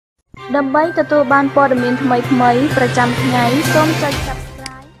ដើម្បីទទួលបានព័ត៌មានថ្មីៗប្រចាំថ្ងៃសូមចុច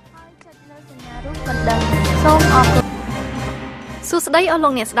Subscribe ហើយចុចលើសញ្ញារូបកណ្ដឹងសូមអរគុណសួស្តីអស់លោ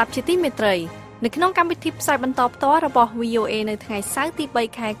កអ្នកស្ដាប់ជាទីមេត្រីនៅក្នុងកម្មវិធីផ្សាយបន្តផ្ទាល់របស់ VOA នៅថ្ងៃសៅរ៍ទី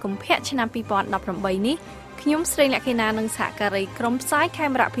3ខែកុម្ភៈឆ្នាំ2018នេះខ្ញុំស្រីលក្ខិណានិងសហការីក្រុមផ្សាយខេ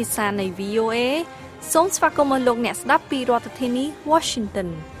មរៈភាសានៃ VOA សូមស្វាគមន៍លោកអ្នកស្ដាប់ពីរដ្ឋធានី Washington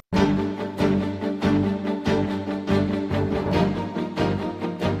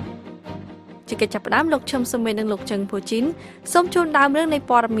ជាកិច្ចចាប់ផ្ដើមលោកឈឹមសុមេនិងលោកជឹងភូជីនសូមជូនដើមរឿងនៃ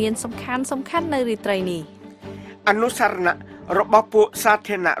ព័ត៌មានសំខាន់ៗនៅរាត្រីនេះអនុសរណៈរបស់ពួកសា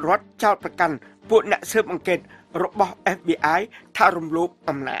ធារណរដ្ឋចោទប្រកាន់ពួកអ្នកស៊ើបអង្កេតរបស់ FBI ថារំលោភ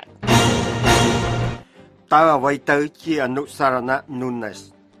អំណាចតើអ្វីទៅជាអនុសរណៈ Nunes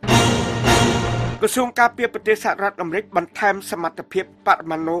ក្រសួងការពារប្រទេសសហរដ្ឋអាមេរិកបន្ថែមសមត្ថភាពបរ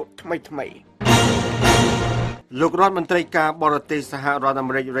មាណុថ្មីលោករដ្ឋមន្ត្រីការបរទេសសហរដ្ឋអា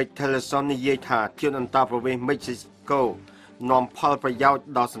មេរិក Rex Tillerson និយាយថាជនអន្តោប្រវេសន៍ Mexico នាំផលប្រយោជន៍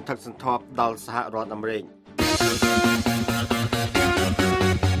ដល់សន្ធឹកសន្ធាប់ដល់សហរដ្ឋអាមេរិក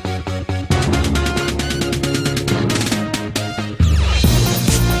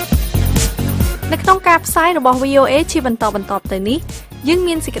នៅក្នុងការផ្សាយរបស់ VOA ជាបន្តទៅនេះយើង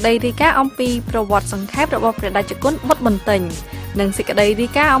មានសេចក្តីរាយការណ៍អំពីប្រវត្តិសង្ខេបរបស់ព្រះតេជគុណបុត្របន្ទិញនិងសេចក្តីរា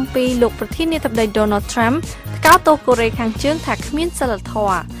យការណ៍អំពីលោកប្រធានាធិបតី Donald Trump ថ្កោលទោសកូរ៉េខាងជើងថាគ្មានសីលធ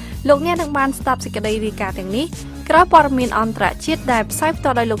ម៌លោកអ្នកនឹងបានស្ដាប់សេចក្តីរាយការណ៍ទាំងនេះក្រោយព័ត៌មានអន្តរជាតិដែលផ្សាយផ្ទា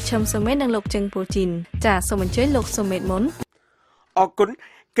ល់ដោយលោកឈឹមសុមេនិងលោកជឹងពូជីនចាសសូមអញ្ជើញលោកសុមេមុនអរគុណ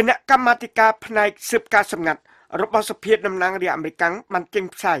គណៈកម្មាធិការផ្នែកស៊ើបការសម្ងាត់របស់សភាតំណាងរាស្ត្រអាមេរិកបានចេញ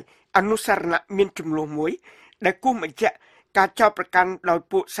ផ្សាយអនុសរណៈមានចំនួនមួយដែលគូបញ្ជាក់ការចោទប្រកាន់ដោយ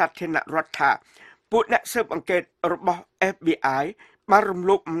ពួកសាធារណរដ្ឋថាពួកអ្នកស៊ើបអង្កេតរបស់ FBI បានរំ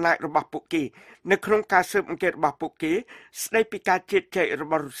លោភអំណាចរបស់ពួកគេនៅក្នុងការស៊ើបអង្កេតរបស់ពួកគេស្ដីពីការជឿជាក់រ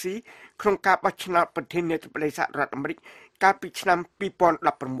បស់រុស្ស៊ីក្នុងការបោះឆ្នោតប្រធានាធិបតីសហរដ្ឋអាមេរិកកាលពីឆ្នាំ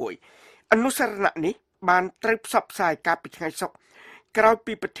2016អនុសរណៈនេះបានត្រូវផ្សព្វផ្សាយកាលពីថ្ងៃសុក្រក្រោយ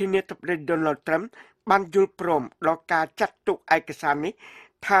ពីប្រធានាធិបតី Donald Trump បានយល់ព្រមដល់ការចាត់ទុកឯកសារនេះ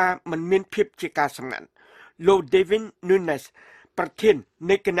ថាมันមានភាពជាការសម្ងាត់លោក David Nunes ប្រធាន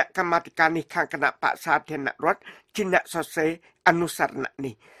នៃគណៈកម្មាធិការនេះខាងគណៈបក្សសាធារណរដ្ឋជាអ្នកសរសេរអនុសរណៈ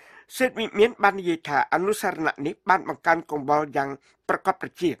នេះសេដ្ឋវិមានបាននិយាយថាអនុសរណៈនេះបានបង្កើនកង្វល់យ៉ាងប្រកបប្រ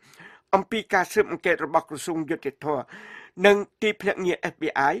ជាអំពីការស៊ើបអង្កេតរបស់ក្រសួងយុតិធធម៌និងទីភ្នាក់ងារ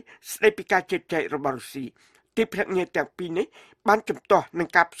FBI ស្ដីពីការជឿជាក់របស់រុស្ស៊ីទីភ្នាក់ងារទាំងពីរនេះបានជំទាស់នឹង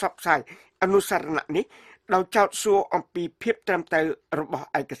ការផ្សព្វផ្សាយអនុសរណៈនេះដោយចោទសួរអំពីភាពត្រឹមត្រូវរបស់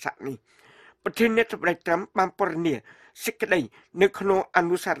ឯកសារនេះប្រធានាធិបតីត្រាំបានពណ៌នាសេចក្តីនៅក្នុងអ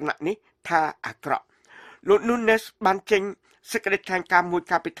នុសរណៈនេះថាអាក្រក់លោក Nunes បានចេញសេចក្តីថ្លែងការណ៍មួយ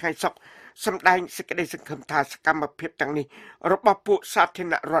កាលពីថ្ងៃសុក្រសម្ដែងសេចក្តីសង្ឃឹមថាសកម្មភាពទាំងនេះរបស់ពួកសាធារ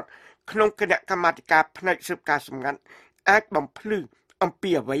ណរដ្ឋក្នុងគណៈកម្មាធិការផ្នែកស៊ើបការសម្ងាត់អាចបំភ្លឺអំពី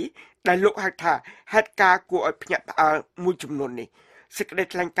អ្វីដែលលោកហៅថាហេតុការណ៍គួរឲ្យភ្ញាក់ផ្អើលមួយចំនួននេះសេចក្តី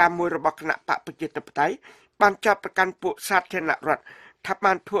ថ្លែងការណ៍មួយរបស់គណៈបកប្រជាធិបតេយ្យបានចាប់ប្រកាន់ពួកសាធារណរដ្ឋថា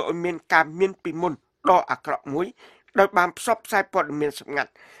បានធ្វើឲ្យមានការមានពីមុនដ៏អាក្រក់មួយដោយបានផ្សព្វផ្សាយព័ត៌មានសម្ងា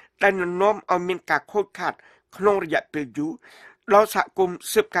ត់ដែលនាំឲ្យមានការខូចខាតក្នុងរយៈពេលយូរដល់សហគមន៍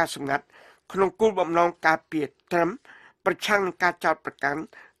ស៊ើបការសម្ងាត់ក្នុងគោលបំណងការពារត្រឹមប្រឆាំងនឹងការចោទប្រកាន់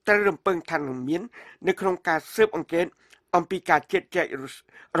ត្រូវរំពឹងថានឹងមាននៅក្នុងការស៊ើបអង្កេតអំពីការជឿជាក់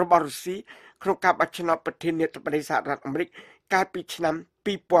របស់រុស្ស៊ីក្នុងការបោះឆ្នោតប្រធានាធិបតីសហរដ្ឋអាមេរិកកាលពីឆ្នាំ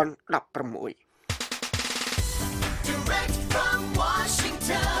2016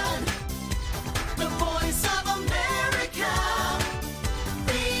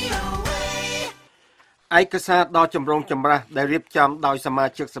ឯកសារដ៏ចម្រូងចម្រាសដែលរៀបចំដោយសមា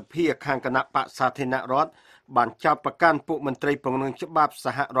ជិកសភាខាងគណៈបក្សសាធារណរដ្ឋបានចោទប្រកាន់ពួកមន្ត្រីពង្រឹងច្បាប់ស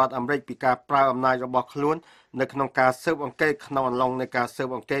ហរដ្ឋអាមេរិកពីការប្រើអំណាចរបស់ខ្លួននៅក្នុងការស៊ើបអង្កេតក្នុងអំឡុងនៃការស៊ើប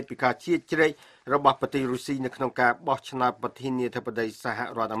អង្កេតពីការជ្រៀតជ្រែករបស់ប្រទេសរុស្ស៊ីនៅក្នុងការបោះឆ្នោតប្រធានាធិបតីសហ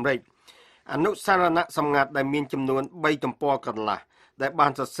រដ្ឋអាមេរិកអនុសារណៈសម្ងាត់ដែលមានចំនួន3ទំព័រកន្លះដែលបា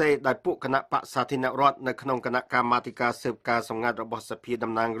នសរសេរដោយពួកគណៈបក្សសាធារណរដ្ឋនៅក្នុងគណៈកម្មាធិការស៊ើបការសម្ងាត់របស់សភា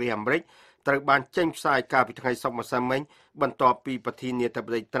តំណាងរាស្ត្រអាមេរិកត្រូវបានចេញផ្សាយកាលពីថ្ងៃសុក្រម្សិលមិញបន្ទាប់ពីប្រធានាធិប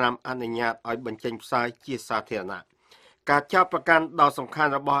តីត្រាំអនុញ្ញាតឲ្យបញ្ចេញផ្សាយជាសាធារណៈការចោទប្រកាន់ដ៏សំខា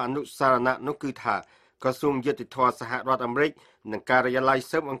ន់របស់អនុសារណៈនោះគឺថាក្រសួងយុតិធធម៌សហរដ្ឋអាមេរិកនិងការិយាល័យ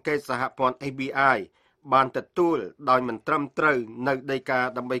ស៊ើបអង្កេតសហព័ន្ធ FBI បានទទួលដោយមិនត្រឹមត្រូវនៅដីកា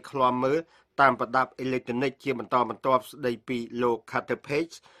ដើម្បីឃ្លាំមើលតាមប្រដាប់អេឡិចត្រូនិកជាបន្តបន្ទាប់ស្ដីពីលោក Carter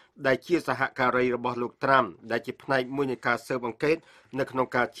Page ដែលជាសហការីរបស់លោកត្រាំដែលជាផ្នែកមួយនៃការស៊ើបអង្កេតនៅក្នុង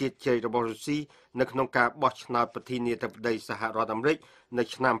ការជៀសជែករបស់រុស្ស៊ីនៅក្នុងការបោះឆ្នោតប្រធានាធិបតីសហរដ្ឋអាមេរិកនៅ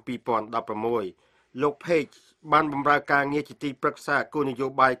ឆ្នាំ2016លោក Page បានបម្រើការងារជាទីប្រឹក្សាគោលនយោ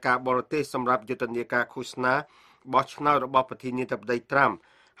បាយការបរទេសសម្រាប់យុទ្ធនាការឃោសនាបោះឆ្នោតរបស់ប្រធានាធិបតីត្រាំ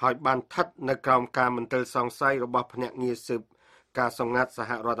ហើយបានស្ថិតនៅក្រោមការមន្ទិលសង្ស័យរបស់ភ្នាក់ងារស៊ើបការសម្ងាត់ស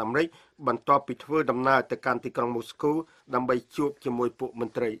ហរដ្ឋអាមេរិកបន្ទាប់ពីធ្វើដំណើរទៅកាន់ទីក្រុងមូស្គូដើម្បីជួបជាមួយពួកម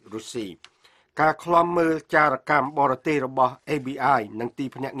ន្ត្រីរុស្ស៊ីការឃ្លាំមើលចារកម្មបរទេសរបស់ FBI និងទី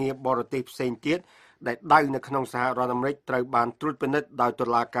ភ្នាក់ងារបរទេសផ្សេងទៀតដែលដៅនៅក្នុងសហរដ្ឋអាមេរិកត្រូវបានត្រួតពិនិត្យដោយតុ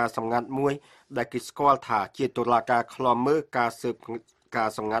លាការសម្ងាត់មួយដែលគេស្គាល់ថាជាតុលាការឃ្លាំមើលការស៊ើបការ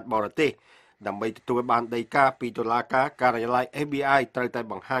សម្ងាត់បរទេសដើម្បីទទួលបានដីកាពីតុលាការការិយាល័យ FBI ត្រូវតែ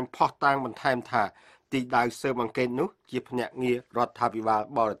បង្ហាញភស្តុតាងបន្ថែមថាទីដៅស៊ើបអង្កេតនោះជាភ្នាក់ងាររដ្ឋាភិបាល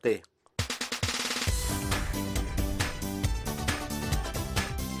បរទេស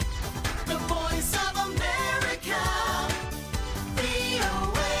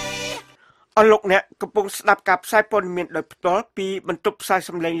អរលោកអ្នកកំពុងស្ដាប់ការផ្សាយព័ត៌មានដោយផ្ទាល់ពីបន្ទប់ផ្សាយ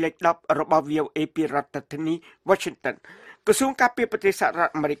សំឡេងលេខ10របស់ VOA ពីរដ្ឋធានី Washington ក្រសួងការពារប្រទេសសហរដ្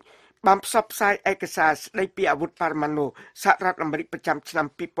ឋអាមេរិកបានផ្សព្វផ្សាយឯកសារស្ដីពីអាវុធបរមាណូសហរដ្ឋអាមេរិកប្រចាំឆ្នាំ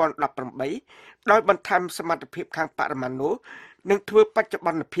2018ដោយបន្ថែមសមត្ថភាពខាងបរមាណូនិងធ្វើបច្ចុប្ប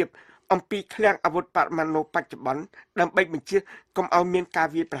ន្នភាពអំពីឃ្លាំងអាវុធបរមាណូបច្ចុប្បន្នដើម្បីបញ្ជាកុំឲ្យមានការ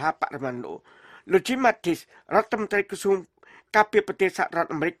វាយប្រហារបរមាណូលោក Jim Mattis រដ្ឋមន្ត្រីក្រសួងការពារប្រទេសសហរដ្ឋ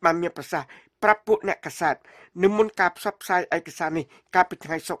អាមេរិកបានមានប្រសាសន៍ប្រាប់ពួកអ្នកកាសែតនៅមុនការផ្សព្វផ្សាយឯកសារនេះកាលពីថ្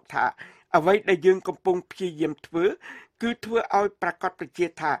ងៃសុក្រថាអ្វីដែលយើងកំពុងព្យាយាមធ្វើគឺធ្វើឲ្យប្រកាសប្រជា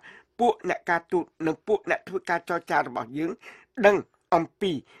ថាពួកអ្នកការទូតនិងពួកអ្នកធ្វើការចរចារបស់យើងដឹងអំ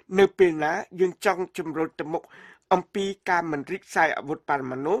ពីនៅពេលណាយើងចង់ជំរុញទៅមុខអំពីការមិនរីកសាយអាវុធបរ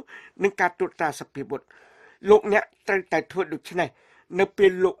មាណូនិងការត្រួតត្រាសភាវុធលោកអ្នកត្រូវតែធ្វើដូច្នេះនៅពេ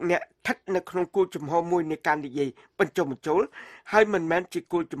លលោកអ្នកស្ថិតនៅក្នុងគោលជំហរមួយនៃការនិយាយបញ្ចុះបញ្ចូលហើយមិនមែនជា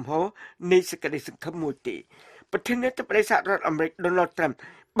គោលជំហរនៃសេចក្តីសង្ឃឹមមួយទេប្រធានាធិបតីសហរដ្ឋអាមេរិក Donald Trump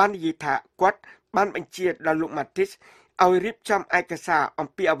បាននិយាយថាគាត់បានបញ្ជាដល់លោក Mattis ឲ្យរៀបចំឯកសារអំ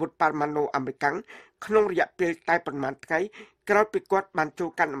ពីអាវុធបរមាណូអាមេរិកក្នុងរយៈពេលតែប្រមាណថ្ងៃក្រោយពីគាត់បានចូល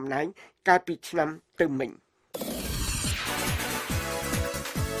កាន់តំណែងកាលពីឆ្នាំទៅមិញ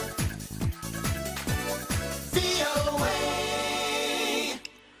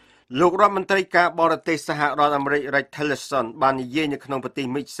លោករដ្ឋមន្ត្រីការបរទេសសហរដ្ឋអាមេរិក Rex Tillerson បាននិយាយនៅក្នុងប្រទេស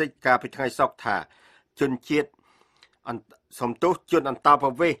មិចស៊ិកកាលពីថ្ងៃសុក្រថាជនជាតិជនអន្តោប្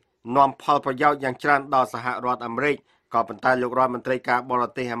រវេសន៍នាំផលប្រយោជន៍យ៉ាងច្រើនដល់សហរដ្ឋអាមេរិកក៏ប៉ុន្តែលោករដ្ឋមន្ត្រីការបរ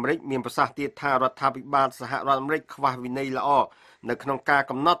ទេសអាមេរិកមានប្រសាសន៍ទៀតថារដ្ឋាភិបាលសហរដ្ឋអាមេរិកខ្វះវិន័យល្អនៅក្នុងការ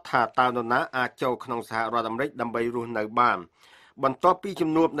កំណត់ថាតើនរណាអាចចូលក្នុងសហរដ្ឋអាមេរិកដើម្បីរស់នៅបានបន្ទាប់ពីជំ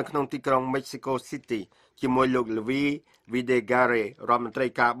នួបនៅក្នុងទីក្រុង Mexico City ជាមួយលោក Luis Videgaray រដ្ឋមន្ត្រី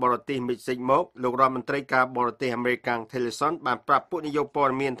ការបរទេសមិចស៊ិកមកលោករដ្ឋមន្ត្រីការបរទេសអាមេរិក Tillerson បានប្រាប់ពួកនាយកព័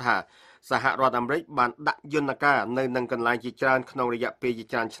ត៌មានថាសហរដ្ឋអាមេរិកបានដាក់យន្តការនៅនឹងកន្លែងជាច្រើនក្នុងរយៈពេលជា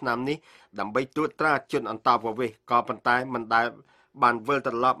ច្រើនឆ្នាំនេះដើម្បីត្រួតត្រាជនអន្តោប្រវេសន៍ក៏ប៉ុន្តែមិនដែលបានវិល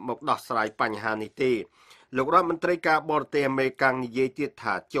ត្រឡប់មកដោះស្រាយបញ្ហានេះទេលោករដ្ឋមន្ត្រីការបរទេសអាមេរិកនិយាយទៀត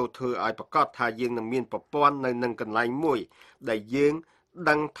ថាចូលធ្វើឲ្យប្រកាសថាយើងនឹងមានប្រព័ន្ធនៅនឹងកន្លែងមួយដែលយើង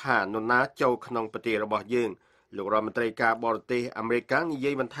ដឹងថានរណាចូលក្នុងប្រទេសរបស់យើងលោករដ្ឋមន្ត្រីការបរទេសអាមេរិកនិ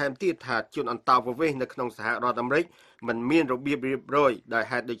យាយបន្ថែមទៀតថាជនអន្តោប្រវេសន៍នៅក្នុងសហរដ្ឋអាមេរិកមិនមានរបៀបរៀបរយដោយ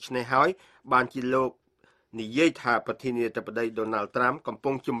ហេតុដូច្នេះហើយបានជាលោកនិយាយថាប្រធានាធិបតី Donald Trump កំពុ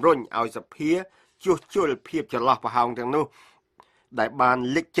ងជំរុញឲ្យសភាជួសជុលភាពចន្លោះប្រហោងទាំងនោះដែលបាន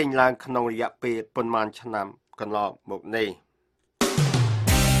លេចចេញឡើងក្នុងរយៈពេលប៉ុន្មានឆ្នាំកន្លងមកនេះ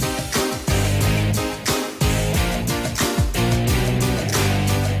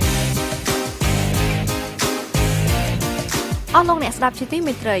អស់លោកអ្នកស្ដាប់ជាទី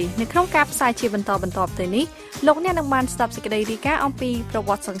មេត្រីនៅក្នុងការផ្សាយជាបន្តទៅនេះលោកអ្នកនឹងបានស្ដាប់សេចក្តីរាយការណ៍អំពីប្រវ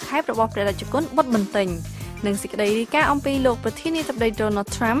ត្តិសង្ខេបរបស់ព្រះរាជគុណបុត្របន្ទិញនិងសេចក្តីរាយការណ៍អំពីលោកប្រធានាធិបតី Donald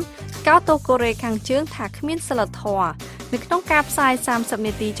Trump កោតទោសកូរ៉េខាងជើងថាគ្មានសីលធម៌នៅក្នុងការផ្សាយ30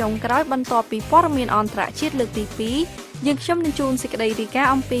នាទីចុងក្រោយបន្ទាប់ពីព័ត៌មានអន្តរជាតិលើកទី2យើងខ្ញុំនឹងជូនសេចក្តីរាយការ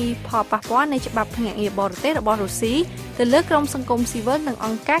ណ៍អំពីផលប៉ះពាល់នៃច្បាប់ភ្នាក់ងារបរទេសរបស់រុស្ស៊ីទៅលើក្រុមសង្គមស៊ីវិលនិងអ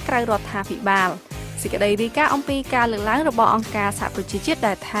ង្គការក្រៅរដ្ឋាភិបាលសេចក្តីរាយការណ៍អំពីការលើកឡើងរបស់អង្គការសហប្រជាជាតិ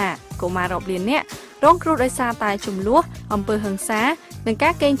ដែលថាកុមាររាប់លាននាក់រងគ្រោះដោយសារតែចំនួនអំពើហិង្សានិងកា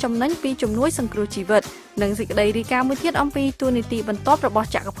រកេងចំណេញពីជំនួយសង្គ្រោះជីវិតនិងសេចក្តីរាយការណ៍មួយទៀតអំពីទូនីតិបន្ទាប់របស់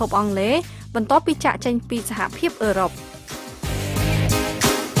ចក្រភពអង់គ្លេសបន្ទាប់ពីចាកចេញពីសហភាពអឺរ៉ុប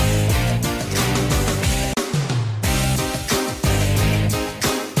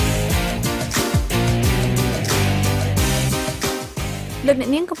លោកអ្នក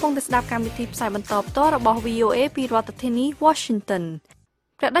នាងកំពុងតែស្ដាប់កម្មវិធីផ្សាយបន្តផ្ទាល់របស់ VOA ពីរដ្ឋធានី Washington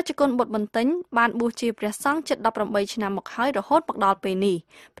ព្រះតេជគុណបុត្របន្ទិញបានបួសជាព្រះសង្ឃជិត18ឆ្នាំមកហើយរហូតមកដល់ពេលនេះ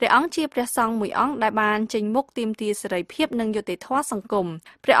ព្រះអង្គជាព្រះសង្ឃមួយអង្គដែលបានចេញមុខទាមទារសេរីភាពនិងយុត្តិធម៌សង្គម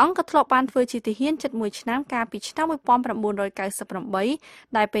ព្រះអង្គក៏ធ្លាប់បានធ្វើជាទាហានជិត1ឆ្នាំកាលពីឆ្នាំ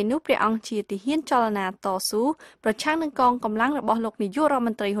1998ដែលពេលនោះព្រះអង្គជាទាហានចលនាតស៊ូប្រឆាំងនឹងកងកម្លាំងរបស់លោកនាយករដ្ឋម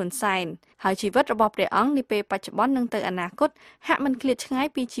ន្ត្រីហ៊ុនសែនហើយជីវិតរបស់ព្រះអង្គនាពេលបច្ចុប្បន្ននិងទៅអនាគតហាក់មិនឃ្លាតឆ្ងាយ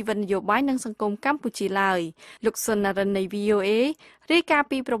ពីជីវិតនយោបាយនិងសង្គមកម្ពុជាឡើយលោកសុននរិននៃ VOA រាយការណ៍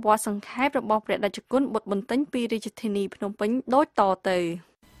ពីប្រវត្តិសង្ខេបរបស់ព្រះតេជគុណបុត្របន្ទិញពីរាជធានីភ្នំពេញដូចតទៅ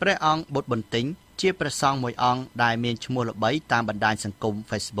ព្រះអង្គបុត្របន្ទិញជាព្រះសង្ឃមួយអង្គដែលមានឈ្មោះល្បីតាមបណ្ដាញសង្គម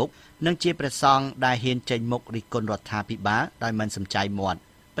Facebook និងជាព្រះសង្ឃដែលហ៊ានចេញមុខរិះគន់រដ្ឋាភិបាលដោយមិនសំចៃមាត់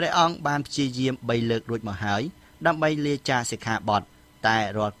ព្រះអង្គបានព្យាយាម3លើករួចមកហើយដើម្បីលាចាកសិក្ខាបទតែ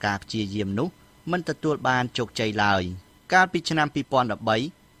រាល់ការព្យាយាមនោះមិនទទួលបានជោគជ័យឡើយកាលពីឆ្នាំ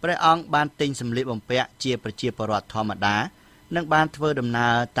2013ព្រះអង្គបានទិញសម្លៀកបំពាក់ជាប្រជាពលរដ្ឋធម្មតានិងបានធ្វើដំណើ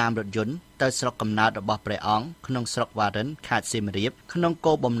រតាមរថយន្តទៅស្រុកកំណើតរបស់ព្រះអង្គក្នុងស្រុកវ៉ារិនខេត្តសៀមរាបក្នុង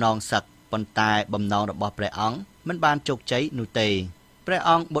គោលបំណងសឹកប៉ុន្តែបំណងរបស់ព្រះអង្គមិនបានជោគជ័យនោះទេព្រះ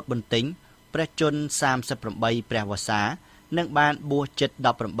អង្គបុត្របន្ទិញព្រះជន្ម38ព្រះវស្សានិងបានបួសជិត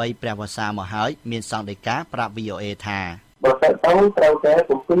18ព្រះវស្សាមកហើយមានសង្ឃដីកាប្រាប់ VOA ថាបើសិនទៅត្រូវតែ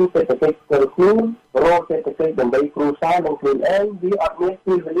ពង្រឹងសេដ្ឋកិច្ចទៅខ្លួនរកសេដ្ឋកិច្ចដើម្បីគ្រួសារនិងខ្លួនឯងវាអត់មាន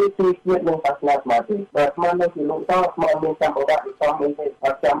ពីវេលាជួយជាតិនិងសាសនាស្មារតីបើស្មាននៅជាលោកតស្មានមានសម្បត្តិវិសមអីទេអ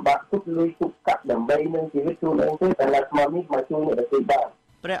ត់ចាំបាច់ទុកលុយទុកកាក់ដើម្បីនឹងជីវិតខ្លួនឯងទេតែស្មាននេះមកជួយអ្នកដទៃបាន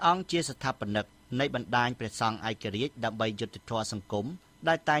ព្រះអង្គជាស្ថាបនិកនៃបណ្ដាញព្រះសង្ឃឯករាជ្យដើម្បីយុត្តិធម៌សង្គម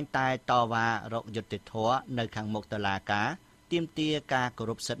ដែលតែងតែតវ៉ារកយុត្តិធម៌នៅខាងមុខតុលាការទាមទារការគោ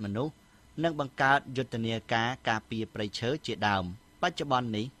រពសិទ្ធិមនុស្សនិងបង្កើតយុទ្ធនាការការពារព្រៃឈើជាដើមបច្ចុប្បន្ន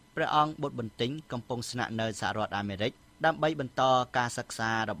នេះព្រះអង្គបុត្របន្ទិញកំពុងស្នាក់នៅសហរដ្ឋអាមេរិកដើម្បីបន្តការសិក្សា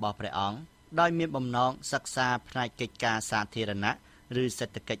របស់ព្រះអង្គដោយមានបំណងសិក្សាផ្នែកកិច្ចការសាធារណៈឬសេ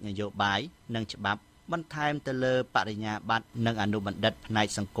ដ្ឋកិច្ចនយោបាយនិងច្បាប់បន្ថែមទៅលើបរិញ្ញាបត្រនិងអនុបណ្ឌិតផ្នែក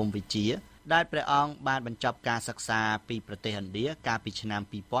សង្គមវិទ្យាដែលព្រះអង្គបានបញ្ចប់ការសិក្សាពីប្រទេសឥណ្ឌាកាលពីឆ្នាំ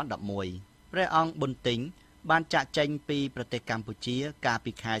2011ព្រះអង្គបន្ទិញបានចាក់ចេញពីប្រទេសកម្ពុជាកាល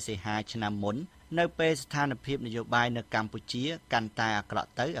ពីខែសីហាឆ្នាំមុននៅពេលស្ថានភាពនយោបាយនៅកម្ពុជាកាន់តែអាក្រក់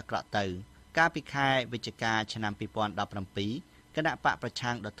ទៅកាលពីខែវិច្ឆិកាឆ្នាំ2017គណៈបកប្រ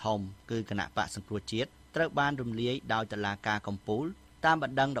ឆាំងដ៏ធំគឺគណៈបកសង្គ្រោះជាតិត្រូវបានរំលាយដោយតុលាការកំពូលតាមប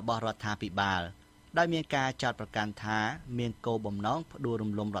ណ្ដឹងរបស់រដ្ឋាភិបាលដោយមានការចោទប្រកាន់ថាមានគោលបំណងផ្ដួល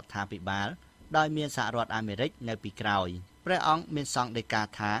រំលំរដ្ឋាភិបាលដោយមានសហរដ្ឋអាមេរិកនៅពីក្រោយព្រះអង្គមានសង្ឃដីកា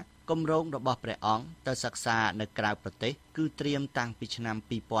ថាគម្រោងរបស់ព្រះអង្គទៅសិក្សានៅក្រៅប្រទេសគឺត្រៀមតាំងពីឆ្នាំ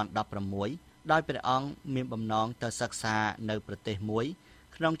2016ដោយព្រះអង្គមានបំណងទៅសិក្សានៅប្រទេសមួយ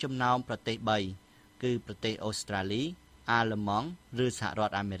ក្នុងចំណោមប្រទេស3គឺប្រទេសអូស្ត្រាលីអាល្លឺម៉ង់ឬសហរ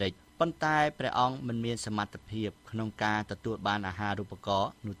ដ្ឋអាមេរិកប៉ុន្តែព្រះអង្គមិនមានសមត្ថភាពក្នុងការទទួលបានអាហារូបករ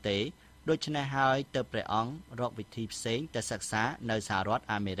ណ៍នោះទេដូច្នេះហើយទើបព្រះអង្គរកវិធីផ្សេងទៅសិក្សានៅសហរដ្ឋ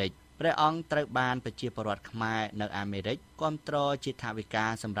អាមេរិកព្រះអង្គត្រូវបានប្រជាពលរដ្ឋខ្មែរនៅអាមេរិកគាំទ្រជាថវិកា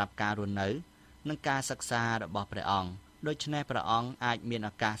សម្រាប់ការរស់នៅនិងការសិក្សារបស់ព្រះអង្គដូច្នេះព្រះអង្គអាចមាន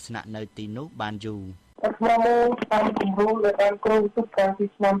ឱកាសស្នាក់នៅទីនោះបានយូរស្មារតីតាមគម្រោងដែលបានគ្រោងទុកកាលពី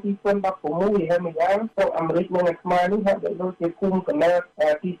ឆ្នាំ2016ហើយម្យ៉ាងទៅអាមេរិកនិងខ្មែរនេះហាក់ដូចជាគុំកណ្ដាល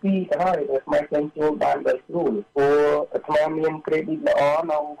ទី2ទៅហើយដែលខ្មែរចេញចូលបានដោយស្រួលព្រោះអាត្មាមាន credit ល្អ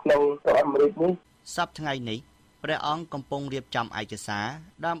នៅក្នុងទៅអាមេរិកនេះសប្តាហ៍ថ្ងៃនេះព្រះអង្គកំពុងរៀបចំឯកសារ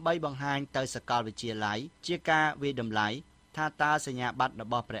ដើម្បីបង្ហាញទៅសាកលវិទ្យាល័យជាការវាយតម្លៃថាតើសញ្ញាបត្ររ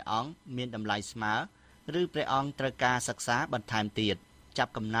បស់ព្រះអង្គមានតម្លៃស្មើឬព្រះអង្គត្រូវការសិក្សាបន្ថែមទៀតចា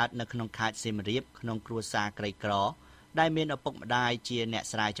ប់កំណើតនៅក្នុងខេត្តសៀមរាបក្នុងគ្រួសារក្រីក្រដែលមានឪពុកម្ដាយជាអ្នក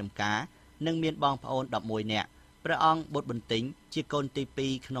ស្រែចម្ការនិងមានបងប្អូន11នាក់ព្រះអង្គបុត្របន្ទិញជាកូនទី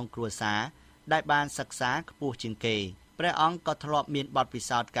2ក្នុងគ្រួសារដែលបានសិក្សាខ្ពស់ជាងគេព្រះអង្គក៏ធ្លាប់មានបទពិ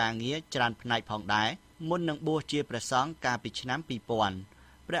សោធន៍ការងារច្រើនផ្នែកផងដែរមុននឹងបួសជាព្រះសង្ឃកាលពីឆ្នាំ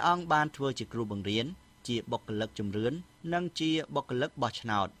2000ព្រះអង្គបានធ្វើជាគ្រូបង្រៀនជាបុគ្គលិកជំរឿននិងជាបុគ្គលិកបោះឆ្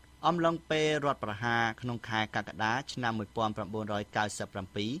នោតអំឡុងពេលរដ្ឋប្រហារក្នុងខែកក្កដាឆ្នាំ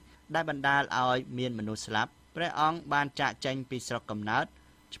1997ដែលបណ្ដាលឲ្យមានមនុស្សស្លាប់ព្រះអង្គបានចាកចេញពីស្រុកកំណើត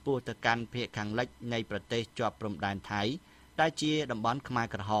ឆ្ពោះទៅកាន់ភាគខាងលិចនៃប្រទេសជាប់ព្រំដែនថៃដែលជាតំបន់ខ្មែរ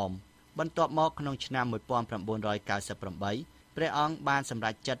ក្រហមបន្ទាប់មកក្នុងឆ្នាំ1998ព្រះអង្គបានសម្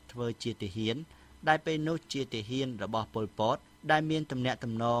រេចចិត្តធ្វើជាទាហានដែលពេលនោះជាទាហានរបស់ប៉ុល ពតដែលមានទំនាក់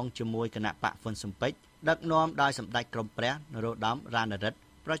ទំនងជាមួយគណៈបកហ៊ុនស៊ុនពេជ្រដឹកនាំដោយសម្ដេចក្រមព្រះនរោត្តម រណរិទ្ធ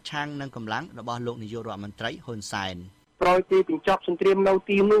ប្រឆាំងនឹងកម្លាំងរបស់លោកនាយករដ្ឋមន្ត្រីហ៊ុនសែន ក្រោយពីបញ្ចប់សង្គ្រាមនៅ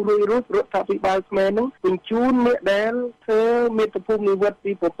ទីនោះរួចរដ្ឋាភិបាលខ្មែរនឹងបញ្ជូនអ្នកដែលធ្វើមាតុភូមិនិវត្ត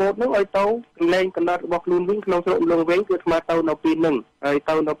ពីប្រពោតនឹងឲ្យទៅកន្លែងកំណត់របស់ខ្លួនវិញក្នុងស្រុកលងវិញគឺស្មើទៅនៅពីនឹងហើយ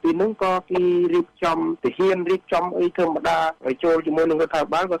ទៅនៅពីនឹងក៏គេរៀបចំទាហានរៀបចំអីធម្មតាឲ្យចូលជាមួយនឹងរដ្ឋាភិ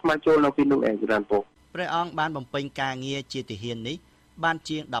បាលក៏ស្មើចូលនៅពីនឹងឯងច្រើនពូព្រះអង្គបានបំពេញការងារជាទាហាននេះបាន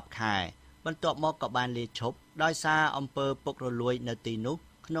ជាង10ខែបន្ទាប់មកក៏បានលាឈប់ដោយសារអំពើពុករលួយនៅទីនោះ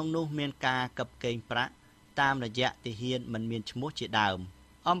ក្នុងនោះមានការកឹបកេងប្រាក់តាមរយៈទាហានមិនមានឈ្មោះជាដើម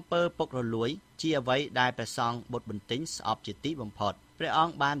អំពើពុករលួយជាអ្វីដែលព្រះសង្ឃបុត្របន្ទិញស្អប់ជាទីបំផុតព្រះអ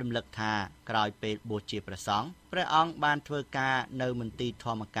ង្គបានរំលឹកថាក្រោយពេលបួសជាព្រះសង្ឃព្រះអង្គបានធ្វើការនៅមន្ទីរធ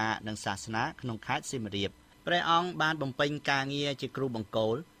ម្មការនិងសាសនាក្នុងខេត្តសៀមរាបព្រះអង្គបានបំពេញការងារជាគ្រូបង្គោ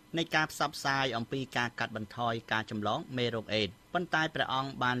លនៃការផ្សព្វផ្សាយអំពីការកាត់បន្ថយការចម្លងមេរោគអេដស៍ប៉ុន្តែព្រះអង្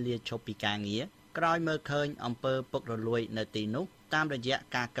គបានលាឈប់ពីការងារក្រោយមើលឃើញអំពើពុករលួយនៅទីនោះតាមរយៈ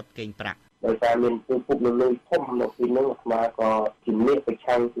ការកឹបកេងប្រាក់ដោយសារមានពុករលួយធំនៅទីនោះអាត្មាក៏ជំនះប្រ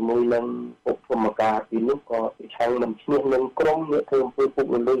ឆាំងជាមួយនឹងពុកធម្មការទីនោះក៏ប្រឆាំងនឹងឈ្នះនឹងក្រុមអ្នកធ្វើពុក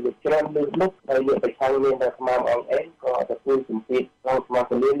រលួយវាច្រើនលើសនោះហើយអ្នកប្រឆាំងមានតែអាត្មាអង្គឯងក៏ទទួលសម្ពាធក្នុងអាត្មា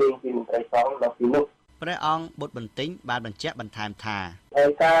ក៏លេងពីមន្ត្រីសង្ឃនៅទីនោះព្រះអង្គបុត្របន្ទិញបានបញ្ជាក់បន្ថែមថាហើយ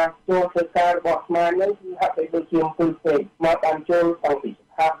ការចូលធ្វើការរបស់អាត្មានេះគឺហាក់បីដូចជាអំពើពេកមកបានចូលតាំងពី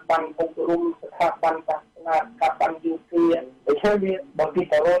ស្ថាប័នអប់រំស្ថាប័នសាសនាស្ថាប័នយោធាដូច្នេះវាបើពី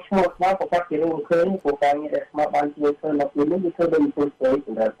តរឈ្មោះស្មាប្រកាសជារឿងឃើញពួកការងារដែលស្មាបានជួយធ្វើនៅពេលនេះវាធ្វើដូចអំពើពេកស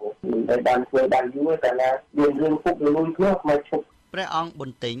ម្រាប់ពួកដែលបានធ្វើបានយូរតែណាមានរឿងពុករលួយនោះមកឈប់ព្រះអង្គប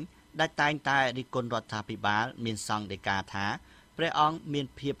ន្ទិញដែលតែងតែរិះគន់រដ្ឋាភិបាលមានសង្ឃដីកាថាព្រះអង្គមាន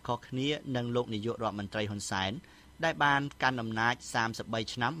ភាពខុសគ្នានឹងលោកនាយករដ្ឋមន្ត្រីហ៊ុនសែនដែលបានកាន់អំណាច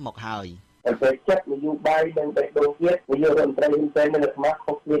33ឆ្នាំមកហើយតែពេលចិត្តនយោបាយនិងបេះដូងជាតិនាយករដ្ឋមន្ត្រីហ៊ុនសែននៅស្មា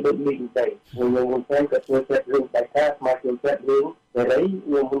ខុសគ្នាដូចនេះទេនាយកហ៊ុនសែនក៏ជួយចិត្តរឿងតែថាស្មាជួយចិត្តរឿងសេរី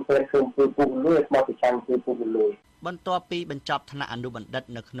នាយកហ៊ុនសែនគឺពុករលួយស្មាប្រចាំគឺពុករលួយបន្ទាប់ពីបញ្ចប់ថ្នាក់អនុបណ្ឌិត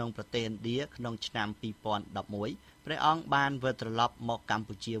នៅក្នុងប្រទេសឥណ្ឌាក្នុងឆ្នាំ2011ព្រះអង្គបានវិលត្រឡប់មកកម្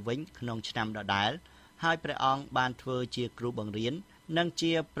ពុជាវិញក្នុងឆ្នាំដដែលហើយព្រះអង្គបានធ្វើជាគ្រូបង្រៀននិង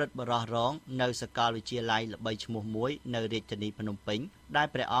ជាព្រឹទ្ធបរិះរងនៅសាកលវិទ្យាល័យល្បីឈ្មោះមួយនៅរាជធានីភ្នំពេញដែល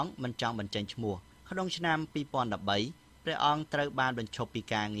ព្រះអង្គមិនចង់បញ្ចេញឈ្មោះក្នុងឆ្នាំ2013ព្រះអង្គត្រូវបានបញ្ឈប់ពី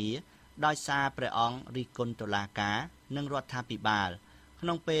ការងារដោយសារព្រះអង្គរិះគន់តុលាការនិងរដ្ឋាភិបាលក្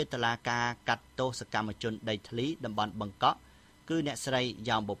នុងពេលតុលាការកាត់ទោសកម្មជនដីធ្លីតំបន់បឹងកក់គឺអ្នកស្រី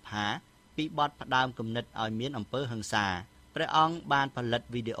យ៉ោមបុប្ផាពីបទផ្ដើមគំនិតឲ្យមានអំពើហិង្សាព្រះអង្គបានផលិត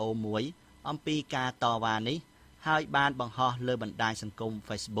វីដេអូមួយអំពីការតវ៉ានេះហើយបានបង្ហោះលើបណ្ដាញសង្គម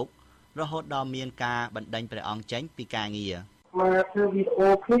Facebook រហូតដល់មានការបណ្ដេញព្រះអង្គចេញពីការងារមកធ្វើវីដេអូ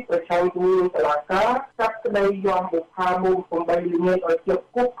ឃ្លីបប្រឆាំងជាមួយតុលាការកាត់ក្តីយ៉ងបុប្ផាមូល8ល្ងាចឲ្យជាប់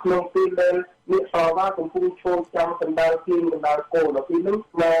គុកក្នុងពេលដែលអ្នកតវ៉ាកំពុងឈរចាំដណ្ដើមគៀងដណ្ដើមគោដល់ពេលនោះ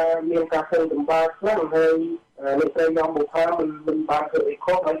មានការឃើញតម្បាខ្លាំងហើយអ្នកស្រីយ៉ងបុប្ផាមិនបានធ្វើអី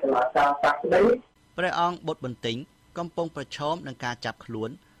ខុសហើយតុលាការកាត់ក្តីព្រះអង្គបុត្របន្ទិញកំពុងប្រឈមនឹងការចាប់ខ្លួ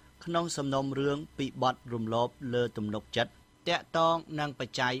នក្នុងសំណុំរឿងពីបទរំលោភលើទំនុកចិត្តតាក់ទងនឹងប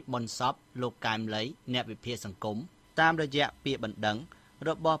ច្ច័យបុណ្យសពលោកកែមលីអ្នកវិភាគសង្គមតាមរយៈពាក្យបណ្ដឹងរ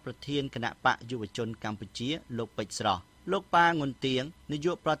បស់ប្រធានគណៈបកយុវជនកម្ពុជាលោកពេជ្រស្រស់លោកប៉ាងុនទៀងនាយ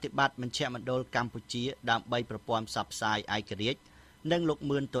កប្រតិបត្តិមជ្ឈមណ្ឌលកម្ពុជាដើម្បីប្រព័ន្ធផ្សព្វផ្សាយឯករាជ្យនិងលោក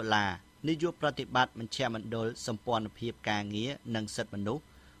មឿនដុល្លារនាយកប្រតិបត្តិមជ្ឈមណ្ឌលសម្ព័ន្ធភាពការងារនិងសិទ្ធិមនុស្ស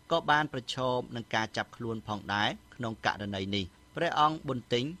ក៏បានប្រឈមនឹងការចាប់ខ្លួនផងដែរក្នុងករណីនេះព្រះអង្គបន្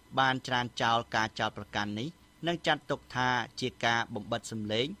ទិញបានច្រានចោលការចោទប្រកាន់នេះនិងចាត់ទុកថាជាការបំបិទសម្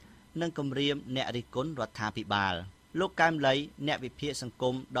លេងនិងគំរាមអ្នករិះគន់រដ្ឋាភិបាលលោកកែមលីអ្នកវិភាគសង្គ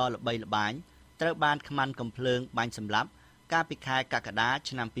មដ៏ល្បីល្បាញត្រូវបានខ្មាន់កំភ្លើងបាញ់សម្លាប់កាលពីខែកក្កដា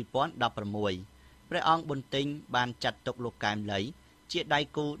ឆ្នាំ2016ព្រះអង្គបន្ទិញបានចាត់ទុកលោកកែមលីជាដៃ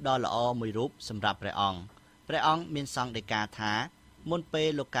គូដ៏ល្អមួយរូបសម្រាប់ព្រះអង្គមានសង្ឃដីកាថាមុនពេល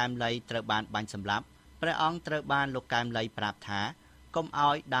លោកកែមលីត្រូវបានបាញ់សម្លាប់ព្រះអង្គត្រូវបានលោកកែមលីប្រាប់ថាកុំ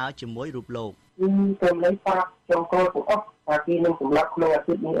ឲ្យដើរជាមួយរូបលោកកែមលីប្រាប់ចំកលពួកអស់ថាគេនឹងសម្លាប់ក្នុងអា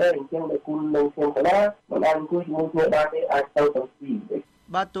ទិត្យនេះអញ្ចឹងដែលគុណនឹងខ្ញុំកណាមិនអាចអង្គុយជាមួយគ្នាបានទេអាចទៅទាំងពីរ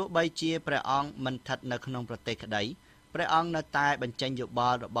បើទោះបីជាព្រះអង្គមិនស្ថិតនៅក្នុងប្រទេសក្តីព្រះអង្គនៅតែបញ្ចេញយោប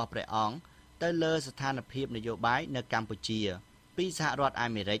ល់របស់ព្រះអង្គទៅលើស្ថានភាពនយោបាយនៅកម្ពុជាពីសហរដ្ឋអា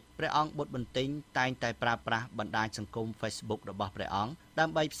មេរិកព្រះអង្គបុត្របន្ទិញតែងតែប្រើប្រាស់បណ្ដាញសង្គម Facebook របស់ព្រះអង្គដើ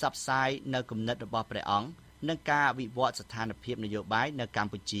ម្បីផ្សព្វផ្សាយនៅគំនិតរបស់ព្រះអង្គនិងការវិវត្តស្ថានភាពនយោបាយនៅក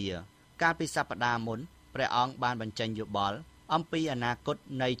ម្ពុជាកាលពីសប្តាហ៍មុនព្រះអង្គបានបញ្ចេញយោបល់អំពីអនាគត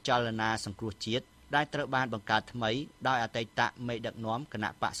នៃចលនាសង្គ្រោះជាតិដែលត្រូវបានបង្កើតថ្មីដោយអតីតមេដឹកនាំគណៈ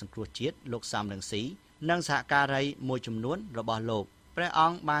បកសង្គ្រោះជាតិលោកសំរងស៊ីនិងសហការីមួយចំនួនរបស់លោកព្រះអ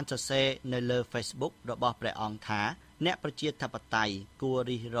ង្គបានសរសេរនៅលើ Facebook របស់ព្រះអង្គថាអ្នកប្រជាធិបតេយ្យគួរ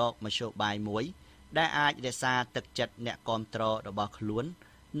រិះរកមធ្យោបាយមួយ ដែលអាចរក្សាទឹកចិត្តអ្នកគាំទ្ររបស់ខ្លួន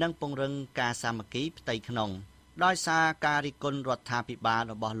និងពង្រឹងការសាមគ្គីផ្ទៃក្នុងដោយសារការរិះគន់រដ្ឋាភិបាល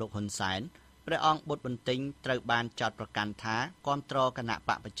របស់លោកហ៊ុនសែនព្រះអង្គបុត្របន្ទិញត្រូវបានចោទប្រកាន់ថាគាំទ្រគណៈប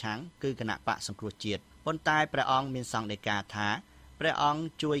កប្រឆាំងគឺគណៈបកសង្គ្រោះជាតិប៉ុន្តែព្រះអង្គមានសង្ឃដីកាថាព្រះអង្គ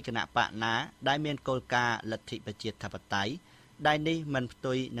ជួយគណៈបកណាដែលមានគោលការណ៍លទ្ធិប្រជាធិបតេយ្យដែលនេះមិនផ្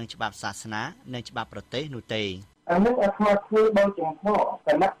ទុយនឹងច្បាប់សាសនានិងច្បាប់ប្រទេសនោះទេអានឹងអាត្មាធ្វើដោយចំហគ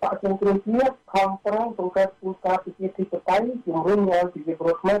ណៈបកសង្គ្រោះជាតិខំប្រឹងបង្កើតគោលការណ៍ប្រជាធិបតេយ្យជំរុញឲ្យប្រជាពល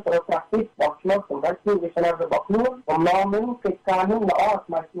រដ្ឋខ្មែរត្រូវប្រាស្រ័យបោះឆ្នោតសម្រាប់ជួយវាសនារបស់ខ្លួនបំណងនឹងកិច្ចការនឹងល្អអាត្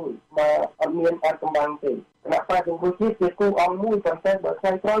មាជួយមកអត់មានអាចកំបាំងទេគណៈបកសង្គ្រោះជាតិជាគូអង្គមួយប៉ុន្តែបើថ្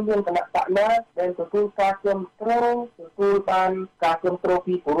ងៃក្រោយមានគណៈបកណាដែលទទួលការគាំទ្រទទួលបានការគាំទ្រ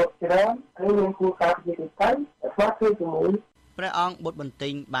ពីពលរដ្ឋច្រើនហើយមានគោលការណ៍ប្រជាធិបតេយ្យអាត្មាធ្វើជាមួយព្រះអង្គបុត្របន្ទិ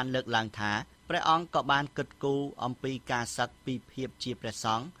ញបានលើកឡើងថាព្រះអង្គក៏បានគិតគូរអំពីការសឹកពីភាពជាព្រះស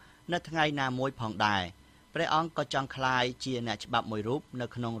ង្ឃនៅថ្ងៃណាមួយផងដែរព្រះអង្គក៏ចង់ក្លាយជាអ្នកច្បាប់មួយរូបនៅ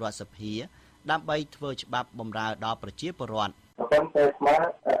ក្នុងរដ្ឋសភាដើម្បីធ្វើច្បាប់បម្រើដល់ប្រជាពលរដ្ឋប៉ុន្តែអាត្មា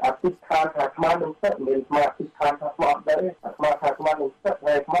អធិដ្ឋានថាអាត្មានឹងសឹកមានអាត្មាអធិដ្ឋានថាអាត្មាអត់ដែរអាត្មាថាអាត្មានឹងសឹក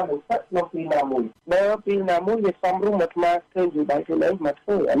ហើយអាត្មានឹងសឹកក្នុងពីណាមួយនៅពីណាមួយវាសំរុំអាត្មាឃើញយូរដែរខ្លួនឯងមកធ្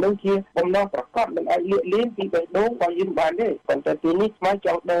វើអានឹងជាបំណងប្រកបមិនអាចលាកលៀនពីបេះដូងរបស់យើងបានទេប៉ុន្តែទីនេះអាត្មាច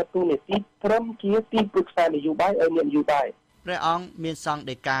ង់ដើរតួនាទីត្រឹមជាទីប្រឹក្សានយោបាយឲ្យអ្នកនយោបាយព្រះអង្គមានសង្ឃ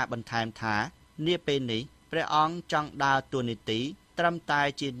ដីកាបន្ថែមថានាពេលនេះព្រះអង្គចង់ដើរតួនាទីត្រឹមតែ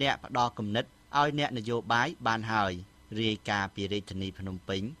ជាអ្នកផ្ដល់គំនិតឲ្យអ្នកនយោបាយបានហើយរាយការណ៍ពីរាជធានីភ្នំ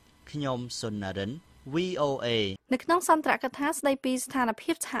ពេញខ្ញុំសុននរិន VOA នៅក្នុងសន្ទរកថាស្ដីពីស្ថាន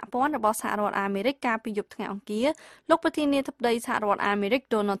ភាពសហព័ន្ធរបស់សហរដ្ឋអាមេរិកកាលពីយប់ថ្ងៃអង្គារលោកប្រធានាធិបតីសហរដ្ឋអាមេរិក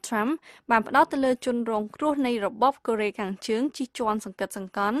Donald Trump បានផ្ដោតទៅលើជនរងគ្រោះនៃរបបកូរ៉េខាងជើងជិះជាន់សង្កត់ស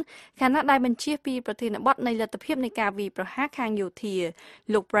ង្កន់ខណៈដែលបញ្ជាពីប្រធានបទនៃលទ្ធភាពនៃការវាយប្រហារខាងយោធា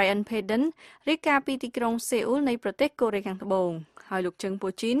លោក Brian Padden រាយការណ៍ពីទីក្រុងសេអ៊ូលនៃប្រទេសកូរ៉េខាងត្បូងហើយលោកជឹងពូ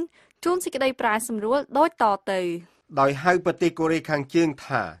ជីនជួនសេចក្តីប្រាសម្រួលដូចតទៅដោយហៅប្រទេសកូរ៉េខាងជើង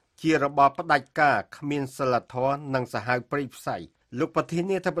ថាជារបបផ្ដាច់ការគ្មានសិលធម៌និងសាហាវព្រៃផ្សៃលោកប្រធា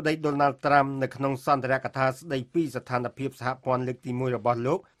នាធិបតី Donald Trump នៅក្នុងសន្ទរកថាស្ដីពីស្ថានភាពសហព័ន្ធលើកទី1របស់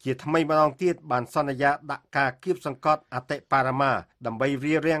លោកជាថ្មីម្ដងទៀតបានសន្យាដាក់ការគៀបសង្កត់អតិបរមាដើម្បី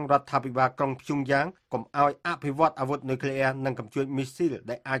រារាំងរដ្ឋាភិបាលក្រុងព្យុងយ៉ាងកុំឲ្យអភិវឌ្ឍអាវុធនុយក្លេអ៊ែរនិងកំជួញមីស៊ីល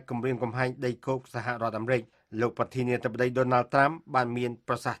ដែលអាចគំរាមកំហែងដីគោកសហរដ្ឋអាមេរិកលោកប្រធានាធិបតី Donald Trump បានមាន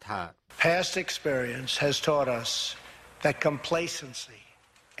ប្រសាសន៍ថា Past experience has taught us that complacency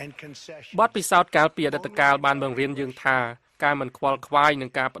បទពិសោធន៍កាលពីអតីតកាលបានបង្រៀនយើងថាការមិនខ្វល់ខ្វាយនឹង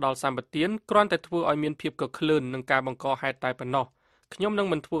ការផ្ដល់សម្បទានគ្រាន់តែធ្វើឲ្យមានភាពកក្លឿននឹងការបង្កហេតុតែប៉ុណ្ណោះខ្ញុំនឹង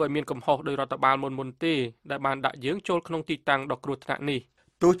មិនធ្វើឲ្យមានកំហុសដោយរដ្ឋបាលមុនទេដែលបានដាក់យើងចូលក្នុងទីតាំងដ៏គ្រោះថ្នាក់នេះ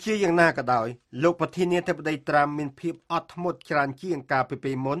ទោះជាយ៉ាងណាក៏ដោយលោកប្រធានាធិបតី Trump មានភាពអត់ធ្មត់ច្រើនជាងកាលពី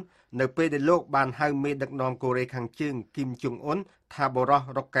ពេលមុននៅពេលដែលលោកបានហៅមេដឹកនាំកូរ៉េខាងជើងគីមជុងអ៊ុនថាបរិះ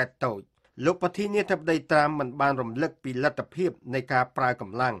រ៉ុកែតតូចលោកប្រធានាធិបតី Trump មិនបានរំលឹកពីលទ្ធភាពនៃការប្រើក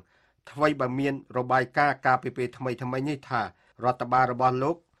ម្លាំងថ្មីបើមានរបាយការណ៍ការពីពេលថ្មីនេះថារដ្ឋបាលរបស់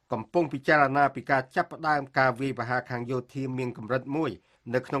លោកកំពុងពិចារណាពីការចាប់ផ្ដើមការវាយប្រហារខាងយោធាមានកម្រិតមួយ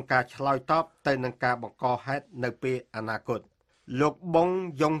នៅក្នុងការឆ្លើយតបទៅនឹងការបង្កហេតុនៅពេលអនាគតលោកបុង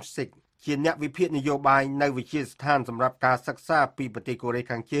យ៉ុងស៊ិកជាអ្នកវិភាគនយោបាយនៅវិទ្យាស្ថានសម្រាប់ការសិក្សាពីប្រទេសកូរ៉េ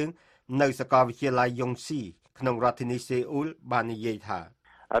ខាងជើងនៅសាកលវិទ្យាល័យយ៉ុងស៊ីក្នុងរដ្ឋធានីសេអ៊ូលបាននិយាយថា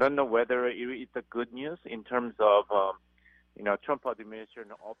I don't know whether it's a good news in terms of Trump administration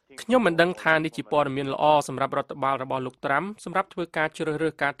opting ខ្ញុំមិនដឹងថានេះជាព័ត៌មានល្អសម្រាប់រដ្ឋបាលរបស់លោកត្រាំសម្រាប់ធ្វើការជ្រើសរើ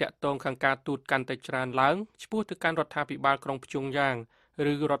សការតាក់ទងខាងការទូតកាន់តែច្រើនឡើងឆ្ពោះទៅកាន់រដ្ឋាភិបាលក្រុងព្យុងយ៉ាង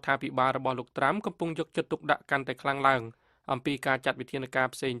ឬរដ្ឋាភិបាលរបស់លោកត្រាំកំពុងយកចិត្តទុកដាក់កាន់តែខ្លាំងឡើងអំពីការចាត់វិធានការ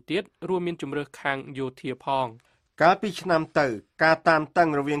ផ្សេងទៀតរួមមានជំរើសខាងយោធាផងកាលពីឆ្នាំទៅការតានតឹង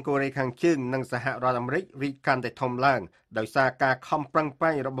រវាងកូរ៉េខាងជើងនិងសហរដ្ឋអាមេរិករីកកាន់តែធំឡើងដោយសារការខំប្រឹងប្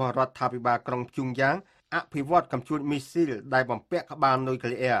រែងរបស់រដ្ឋាភិបាលក្រុងព្យុងយ៉ាងអភិវឌ្ឍកំជួញមីស៊ីលដែលបំពាក់ក្បាលនុយក្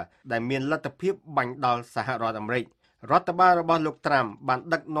លេអ៊ែរដែលមានលទ្ធភាពបាញ់ដល់សហរដ្ឋអាមេរិករដ្ឋបាលរបស់លោកត្រាំបាន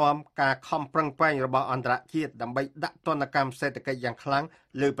ដឹកនាំការខំប្រឹងប្រែងរបស់អន្តរជាតិដើម្បីដាក់ទណ្ឌកម្មសេដ្ឋកិច្ចយ៉ាងខ្លាំង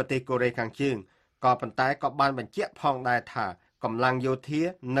លើប្រទេសកូរ៉េខាងជើងក៏ប៉ុន្តែក៏បានបញ្ជាក់ផងដែរថាកម្លាំងយោធា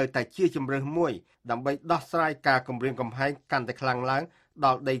នៅតែជាជម្រើសមួយដើម្បីដោះស្រាយការគំរាមកំហែងកាន់តែខ្លាំងឡើងដ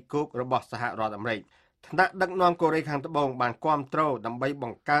ល់ដីគោករបស់សហរដ្ឋអាមេរិកថ្នាក់ដឹកនាំកូរ៉េខាងត្បូងបានគាំទ្រដើម្បីប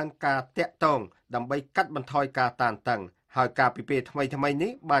ង្កើនការតាក់ទងដើម្បីកាត់បន្ថយការតានតឹងហើយការពិភាក្សាថ្មី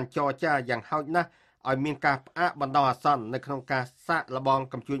នេះបានចរចាយ៉ាងហោចណាស់ឲ្យមានការផ្អាកបណ្ដោះអាសន្ននៅក្នុងការសាកល្បង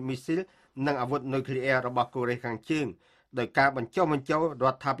កំជួញមីស៊ីលនិងអាវុធនុយក្លេអ៊ែររបស់កូរ៉េខាងជើងដោយការបញ្ចុះបញ្ចូលរ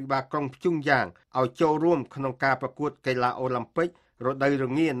ដ្ឋាភិបាលក្រុងព្យុងយ៉ាងឲ្យចូលរួមក្នុងការប្រកួតកីឡាអូឡ িম্প ពិករដូវរ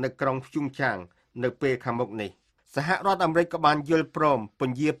ងានៅក្រុងព្យុងយ៉ាងនៅពេលខាងមុខនេះ សហរដ្ឋអាមេរិកក៏បានយល់ព្រមព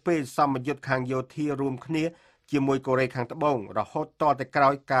ន្យាពេលសម្ពយុទ្ធខាងយោធារួមគ្នាជាមួយកូរ៉េខាងត្បូងរហូតតទៅក្រោ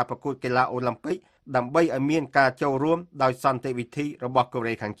យការប្រកួតកីឡាអូឡ িম্প ិកដើម្បីឲ្យមានការចូលរួមដោយសន្តិវិធីរបស់កូ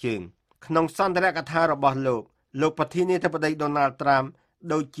រ៉េខាងជើងក្នុងសន្ទរកថារបស់លោកប្រធានាធិបតី Donald Trump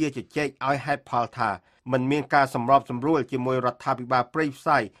ដូចជាជជែកឲ្យហេតុផលថាមិនមានការសម្របសម្រួលជាមួយរដ្ឋាភិបាលព្រៃផ្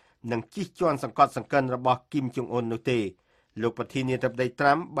សៃនិងជិះជាន់សង្កត់សង្កិនរបស់គីម ចុងអ៊ុននោះទេលោកប្រធានាធិបតី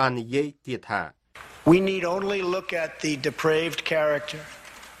Trump បាននិយាយទៀតថា We need only look at the depraved character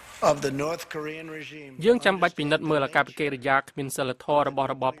of the North Korean regime យើងចាំបាច់ពិនិត្យមើលអាកប្បកិរិយាគ្មានសិលធម៌របស់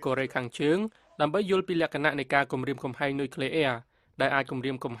របបកូរ៉េខាងជើងដើម្បីយល់ពីលក្ខណៈនៃការគំរាមកំហែងនុយក្លេអ៊ែរដែលអាចគំ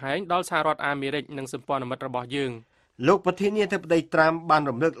រាមកំហែងដល់សហរដ្ឋអាមេរិកនិងសម្ព័ន្ធមិត្តរបស់យើងលោកប្រធានាធិបតី Trump បាន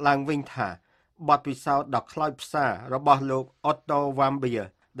រំលឹកឡើងវិញថាបទពិសោធន៍ដ៏ខ្លោចផ្សារបស់លោក Otto Warmbier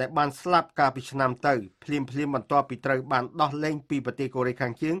ដែលបានស្លាប់កាលពីឆ្នាំទៅភ្លាមបន្ទាប់ពីត្រូវបានដោះលែងពីប្រទេសកូរ៉េខា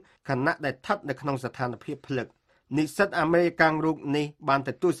ងជើងខណៈដែលស្ថិតនៅក្នុងស្ថានភាពភ្លឹកនិស្សិតអាមេរិករូបនេះបាន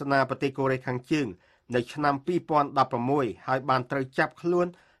ទៅទស្សនាប្រទេសកូរ៉េខាងជើងនៅឆ្នាំ2016ហើយបានត្រូវចាប់ខ្លួន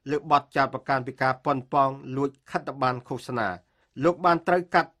លើបទចោទប្រកាន់ពីការប៉ុនប៉ងលួចខិត្តប័ណ្ណឃោសនាលោកបានត្រូវ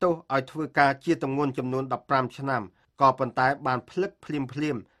កាត់ទោសឲ្យធ្វើការជាទម្ងន់ចំនួន15ឆ្នាំក៏ប៉ុន្តែបានភ្លឹកភ្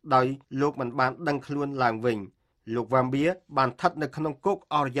លាមដោយលោកមិនបានដឹងខ្លួនឡើងវិញលោក Warmbier បានស្ថិតនៅក្នុងគុក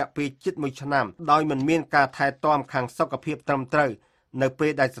អស់រយៈពេលជិត1ឆ្នាំដោយមិនមានការថែទាំខាងសុខភាពត្រឹមត្រូវនៅពេ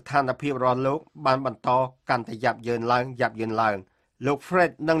លដែលស្ថានភាពរបស់លោកបានបន្តកាន់តែយ៉ាប់យ៉ឺនឡើងលោក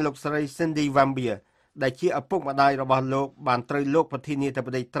Fred និងលោកស្រី Cindy Warmbier ដែលជាឪពុកម្ដាយរបស់លោកបានត្រូវលោកប្រធានាធិប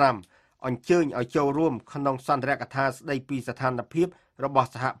តី Trump អញ្ជើញឲ្យចូលរួមក្នុងសន្ទរកថាស្ដីពីស្ថានភាពរបស់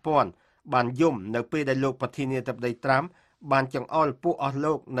សហព័ន្ធបានយំនៅពេលដែលលោកប្រធានាធិបតី Trump បានចង្អុលពួកអស់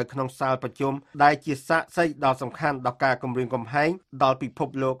លោកនៅក្នុងសាលប្រជុំដែលជាសាក្សីដ៏សំខាន់ដល់ការគំរាមកំហែងដល់ពិភព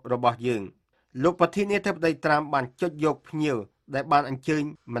លោករបស់យើងលោកប្រធានាធិបតី Trump បានចុចយកភ្ញៀវដែលបានអញ្ជើញ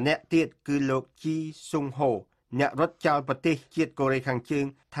ម្នាក់ទៀតគឺលោក ជីស៊ុងហូអ្នករត់ចោលប្រទេសជាតិកូរ៉េខាងជើង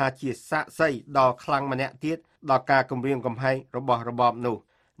ថាជាសាក្សីដ៏ខ្លាំងម្នាក់ទៀតដល់ការគំរាមកំហែងរបស់របបនោះ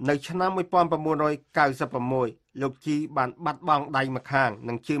នៅឆ្នាំ1996លោកជីបានបាត់បង់ដៃម្ខាង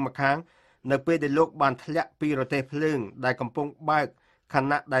និងជើងម្ខាងនៅពេលដែលលោកបានធ្លាក់ពីរទេះភ្លើងដែលកំពុងបើកខ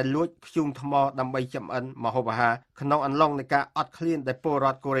ណៈដែលលួចធ្យូងថ្មដើម្បីចម្អិនម្ហូបអាហារក្នុងអំឡុងនៃការអត់ឃ្លានដែលពលរ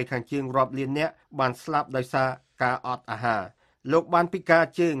ដ្ឋកូរ៉េខាងជើងរាប់លាននាក់បានស្លាប់ដោយសារការអត់អាហារលោកបានពិការ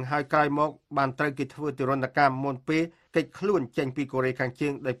ជើងហើយក្រោយមកបានត្រូវគេធ្វើទរណកម្មមុនពេលគេចខ្លួនចេញពីកូរ៉េខាងជើ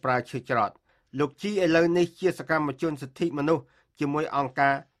ងដោយប្រើឈើច្រត់លោកជីឥឡូវនេះជាសកម្មជនសិទ្ធិមនុស្សជាមួយអង្គ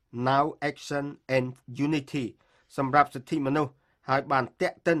ការ Now Action and Unity សម្រាប់សិទ្ធិមនុស្សហើយបានតា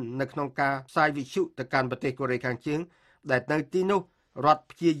ក់ទិននៅក្នុងការផ្សាយវិទ្យុទៅកាន់ប្រទេសកូរ៉េខាងជើងដែលនៅទីនោះរដ្ឋ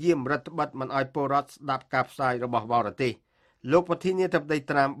ព្យាយាមរដ្ឋបិទមិនឲ្យពលរដ្ឋស្ដាប់ការផ្សាយរបស់បរទេសលោកប្រធានាធិបតី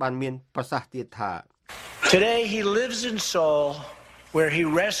Trump បានមានប្រសាសន៍ទៀតថា Today he lives in Seoul where he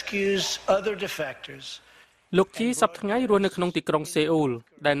rescues other defectors លោកជីសប្តាហ៍ថ្ងៃរស់នៅក្នុងទីក្រុងសេអ៊ូល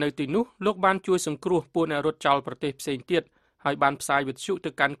ដែលនៅទីនោះលោកបានជួយសង្គ្រោះពួកអ្នករត់ចោលប្រទេសផ្សេងទៀតហើយបានផ្សាយវិទ្យុទៅ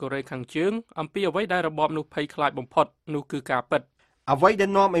កាន់កូរ៉េខាងជើងអំពីអ្វីដែលរបបនោះភ័យខ្លាចបំផុតនោះគឺការពិតអ្វីដែ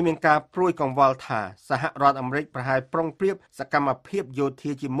លនាំឲ្យមានការព្រួយកង្វល់ថាសហរដ្ឋអាមេរិកប្រហែលប្រុងប្រៀបសកម្មភាពយោ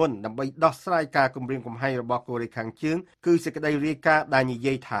ធាជាមុនដើម្បីដោះស្រាយការគំរាមកំហែងរបស់កូរ៉េខាងជើងគឺសេចក្តីរាយការណ៍ដែលនិ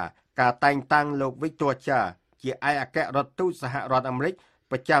យាយថាការតែងតាំងលោកវិកទ័រចាជាឯកអគ្គរដ្ឋទូតសហរដ្ឋអាមេរិក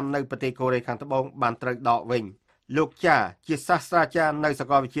ប្រចាំនៅប្រទេសកូរ៉េខាងត្បូងបានត្រូវដកវិញលោកចាជាសាស្ត្រាចារ្យនៅសា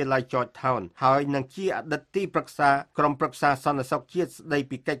កលវិទ្យាល័យ Georgetown ហើយនឹងជាអតីតទីប្រឹក្សាក្រុមប្រឹក្សាសន្តិសុខជាតិស្តី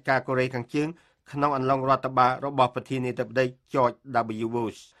ពីកិច្ចការកូរ៉េខាងជើងក្នុងអំឡុងរដ្ឋបាលរបស់ប្រធានាធិបតី George W.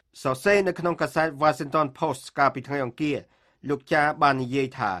 Bush សរសេរនៅក្នុងកាសែត Washington Post កាលពីថ្ងៃអង្គារលោកចាបាននិយាយ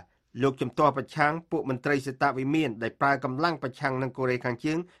ថាលោកជំទាស់ប្រឆាំងពួកមន្ត្រីសេតវិមានដែលប្រើកម្លាំងប្រឆាំងនឹងកូរ៉េខាង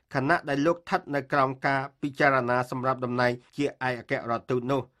ជើងខណៈដែលលោកស្ថិតនៅក្រោមការពិចារណាសម្រាប់តំណែងជាឯកអគ្គរដ្ឋទូត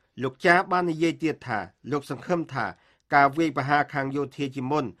នោះលោកចាបាននិយាយទៀតថាលោកសង្ឃឹមថាការវាយប្រហារខាងយោធាជា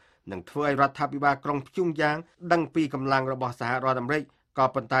មុននឹងធ្វើឲ្យរដ្ឋាភិបាលក្រុងព្យុងយ៉ាងដឹងពីកម្លាំងរបស់សហរដ្ឋអាមេរិកក៏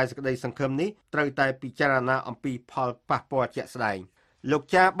ប៉ុន្តែសេចក្តីសង្ឃឹមនេះត្រូវតែពិចារណាអំពីផលប៉ះពាល់ជាក់ស្ដែងលោក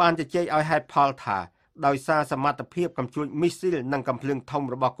ចាបានជជែកឲ្យហេតុផលថាដោយសារសមត្ថភាពកំជួញមីស៊ីលនិងកំភ្លើងធំ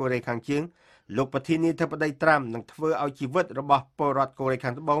របស់កូរ៉េខាងជើងលោកប្រធានាធិបតី Trump នឹងធ្វើឲ្យជីវិតរបស់ពលរដ្ឋកូរ៉េខា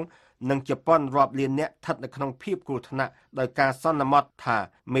ងត្បូងនិងជប៉ុនរាប់លាននាក់ស្ថិតនៅក្នុងភាពគ្រោះថ្នាក់ដោយការសន្មតថា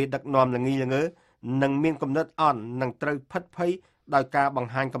មេដឹកនាំល្ងីល្ងើនិងមានគំនិតអន់នឹងត្រូវផិតភ័យដោយការប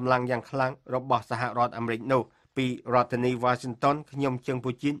ង្ហាញកម្លាំងយ៉ាងខ្លាំងរបស់សហរដ្ឋអាមេរិកនោះពីរដ្ឋធានី Washington ខ្ញុំជើង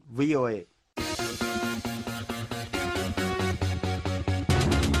ពូជីន VOA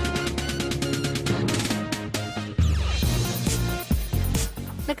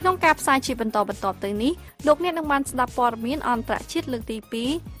នៅក្នុងការផ្សាយជាបន្តទៅនេះលោកអ្នកនឹងបានស្ដាប់ព័ត៌មានអន្តរជាតិលើកទី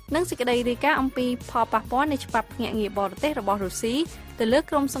2និងសេចក្តីរាយការណ៍អំពីផលប៉ះពាល់នៃច្បាប់ភ្នាក់ងារបរទេសរបស់រុស្ស៊ីទៅលើ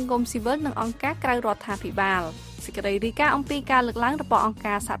ក្រុមសង្គមស៊ីវិលនិងអង្គការក្រៅរដ្ឋាភិបាល សេចក្តីរាយការណ៍អំពីការលើកឡើងរបស់អង្គ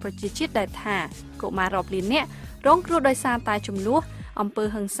ការសហប្រជាជាតិដែលថាកុមាររាប់លាននាក់រងគ្រោះដោយសារតែចំនួនអំពើ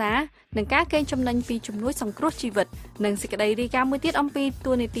ហិង្សានិងការកេងចំណេញពីជំនួយសង្គ្រោះជីវិតនិងសេចក្តីរាយការណ៍មួយទៀតអំពី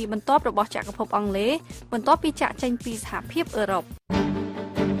ទួលនីតិបន្ទាប់របស់ចក្រភពអង់គ្លេសបន្ទាប់ពីចាកចេញពីសហភាពអឺរ៉ុប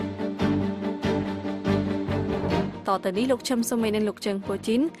តទៅនេះលោកឈឹមសុមេនិងលោកជើងប៉ូ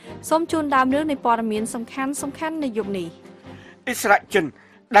ជីនសូមជូនដើមរឿងនៃព័ត៌មានសំខាន់នៅយប់នេះអ៊ីស្រាអែល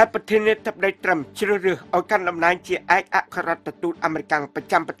ដែលប្រធានាធិបតីត្រឹមជ្រើសរើសឲ្យកាន់តំណែងជាឯកអគ្គរដ្ឋទូតអាមេរិកប្រ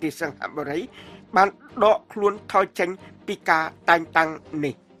ចាំប្រទេសសិង្ហបុរីបានដកខ្លួនថយចេញពីការតែងតាំង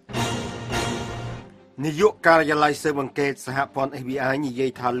នេះនាយកការិយាល័យស៊ើបអង្កេតសហព័ន្ធ FBI និយាយ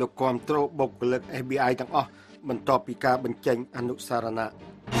ថាលោកគាំទ្របុគ្គលិក FBI ទាំងអស់បន្ទាប់ពីការបញ្ចេញអនុសារណៈ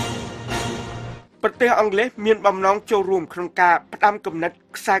ប្រទេសអង់គ្លេសមានបំណងចូលរួមក្នុងការផ្ដាំគំនិត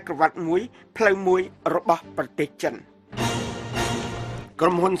ខ្សែក្រវ៉ាត់មួយផ្លូវមួយរបស់ប្រទេសចិនក្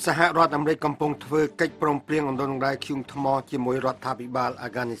រុមហ៊ុនសហរដ្ឋអាមេរិកកំពុងធ្វើកិច្ចព្រមព្រៀងអន្តរជាតិធ្យូងថ្មជាមួយរដ្ឋាភិបាលអា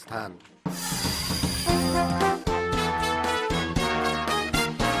ហ្គានីស្ថាន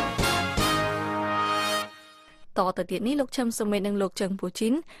តទៅទៀតនេះលោកឈឹមសុមេតនិងលោកជើងពូជី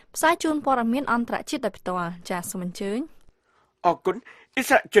នផ្សាយជូនព័ត៌មានអន្តរជាតិដោយផ្ទាល់ចាសសូមអញ្ជើញអរគុណអ៊ី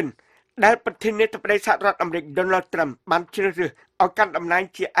ស្រាអែលដែលប្រធានាធិបតីសហរដ្ឋអាមេរិក Donald Trump បានជ្រើសរើសឲ្យកាន់តំណែង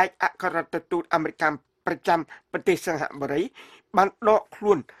ជាឯកអគ្គរដ្ឋទូតអាមេរិកប្រចាំប្រទេសសិង្ហបុរីបានដកខ្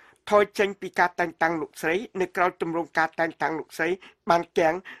លួនថយចេញពីការតែងតាំងលោកស្រីនៅក្រៅទម្រង់ការតែងតាំងលោកស្រីបាន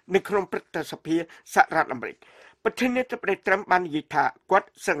គាំងនៅក្នុងព្រឹទ្ធសភាសហរដ្ឋអាមេរិកប្រធានាធិបតី Trump បាននិយាយថាគាត់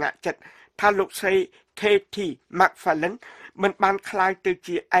សង្ហចិត្តថាលោកស្រី Katie McFarland មិនបានក្លាយទៅ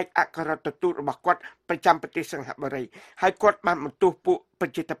ជាឯកអគ្គរដ្ឋទូតរបស់គាត់ប្រចាំប្រទេសសិង្ហបុរីហើយគាត់បានបន្ទោសពួកប្រ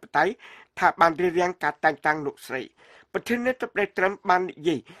ជាធិបតេយ្យថាបានរារាំងការតែងតាំងលោកស្រីប្រធានាធិបតី Trump បាននិ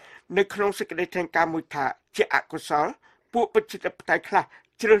យាយនៅក្នុងសេចក្តីថ្លែងការណ៍មួយថាជាអកុសលពួកប្រជាធិបតេយ្យខ្លះ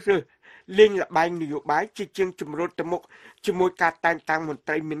ជ្រើសរើសលេងល្បែងនយោបាយជាជាងជំរុញទៅមុខជាមួយការតែងតាំងមន្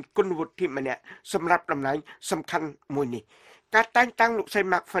ត្រីមានគុណវុឌ្ឍិម្នាក់សម្រាប់តំណែងសំខាន់មួយនេះការតែងតាំងលោកស្រី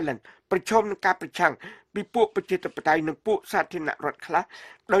McFarland ប្រឈមនឹងការប្រឆាំងពីពួកប្រជាធិបតេយ្យនិងពួកសាធារណរដ្ឋខ្លះ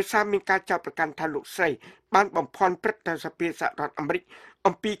ដោយសារមានការចោទប្រកាន់ថាលោកស្រីបានបំភាន់ព្រឹទ្ធសភាសហរដ្ឋអាមេរិក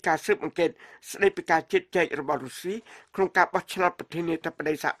អំពីការស៊ើបអង្កេតស្តីពីការជិតចែករបស់រុស្ស៊ីក្នុងការបោះឆ្នោតប្រធានាធិប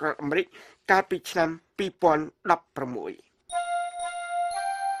តីសហរដ្ឋអាមេរិកកាលពីឆ្នាំ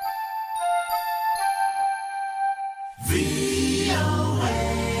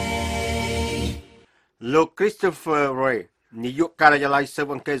លោក Christopher Wray នាយកការិយាល័យស៊ើប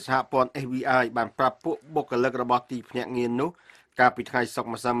អង្កេតសហព័ន្ធ FBI បានប្រាប់ពួកបុគ្គលិករបស់ទីភ្នាក់ងារនោះកាលពីថ្ងៃសុក្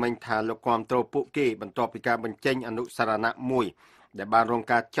រម្សិលមិញថាលោកគាំទ្រពួកគេបន្ទាប់ពីការបញ្ចេញអនុសារណៈមួយដែលបានរង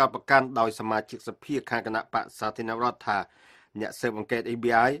ការចោទប្រកាន់ដោយសមាជិកសភាខាងគណៈបក្សសាធារណរដ្ឋថាអ្នកស៊ើបអង្កេត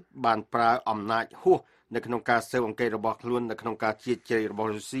FBI បានប្រើអំណាចហួសនៅក្នុងការស៊ើបអង្កេតរបស់ខ្លួននៅក្នុងការជៀសជ្រែករបស់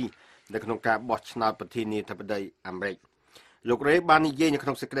រុស្ស៊ីនៅក្នុងការបោះឆ្នោតប្រធានាធិបតីអាមេរិកលោករ៉េបាននិយាយនៅក្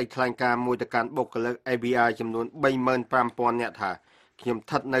នុងសេចក្តីថ្លែងការណ៍មួយទៅកាន់បុគ្គលិក FBI ចំនួន 35,000 នាក់ថាខ្ញុំស្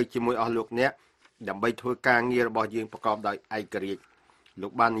ថិតនៅជាមួយអស់លោកអ្នកដើម្បីធ្វើការងាររបស់យើងប្រកបដោយឯករាជ្យលោ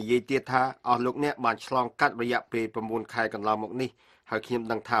កបាននិយាយទៀតថាអស់លោកអ្នកបានឆ្លងកាត់រយៈពេល9ខែកន្លងមកនេះហើយខ្ញុំ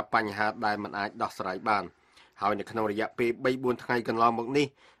ដឹងថាបញ្ហាដែលមិនអាចដោះស្រាយបានហើយនៅក្នុងរយៈពេល 3-4 ថ្ងៃកន្លងមកនេះ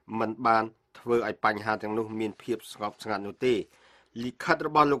មិនបានធ្វើឲ្យបញ្ហាទាំងនោះមានភាពស្ងប់ស្ងាត់នោះទេលិខិតរ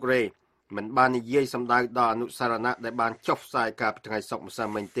បស់លោករ៉េមិនបាននិយាយសម្ដៅដល់អនុសារណៈដែលបានចុះផ្សាយកាលពីថ្ងៃសុក្រម្សិល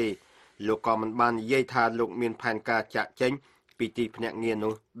មិញទេលោកក៏មិនបាននិយាយថាលោកមានផែនការចាក់ចេញពីទីភ្នាក់ងារ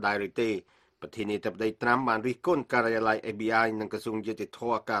នោះដែរឬទេប្រធានាធិបតីត្រាំបានរិះគន់ការិយាល័យ FBI និងក្រសួងយុតិធ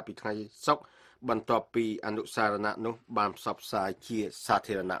ម៌កាលពីថ្ងៃសុក្របន្ទាប់ពីអនុសារណៈនោះបានផ្សព្វផ្សាយជាសា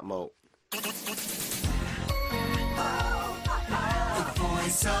ធារណៈមក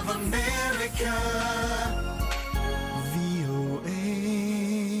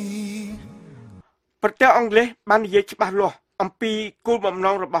ប្រទេសអង់គ្លេសបាននិយាយច្បាស់លាស់អំពីគោលបំណ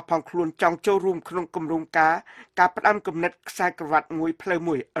ងរបស់ផងខ្លួនចង់ចូលរួមក្នុងគម្រោងការផ្ដាំគំនិតខ្សែក្រវ៉ាត់មួយផ្លូវ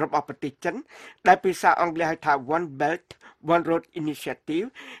មួយរបស់ប្រទេសចិនដែលភាសាអង់គ្លេសហៅថា One Belt One Road Initiative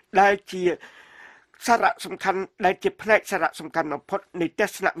ដែលជាសារៈសំខាន់ដែលជាផ្នែកសារៈសំខាន់បំផុតនៃទ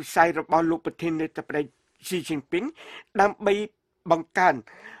ស្សនវិស័យរបស់លោកប្រធានាធិបតី Xi Jinping ដើម្បីបង្កើន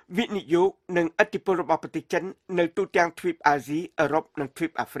វិនិយោគនិងឥទ្ធិពលរបស់ប្រទេសចិននៅទូទាំងទ្វីបអាស៊ីអឺរ៉ុបនិងទ្វី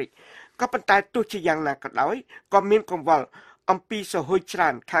បអាហ្វ្រិកក៏ប៉ុន្តែទោះជាយ៉ាងណាក៏ដោយក៏មានកង្វល់អំពីសហគមន៍ច្រើ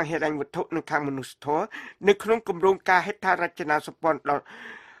នខាងហិរញ្ញវត្ថុនិងខាងមនុស្សធម៌នៅក្នុងគម្រោងការហេដ្ឋារចនាសម្ព័ន្ធដ៏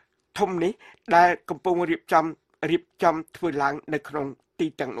ធំនេះដែលកំពុងរៀបចំធ្វើឡើងនៅក្នុងទី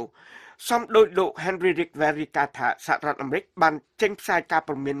ទាំងនោះសំដោយលោក Henry Rickwell រាយការណ៍ថាសហរដ្ឋអាមេរិកបានចេញផ្សាយការ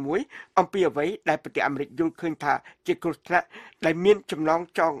ព្រមានមួយអំពីអ្វីដែលប្រទេសអាមេរិកយល់ឃើញថាជាគ្រោះថ្នាក់ដែលមានចំណង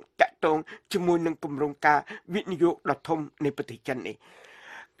ចងតាក់ទងជាមួយនឹងគម្រោងការវិនិយោគដ៏ធំនៃប្រទេសចិននេះ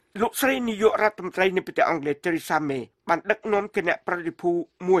លោកស្រីនាយករដ្ឋមន្ត្រីនៃប្រទេសអង់គ្លេស Theresa May បានដឹកនាំគណៈប្រតិភូ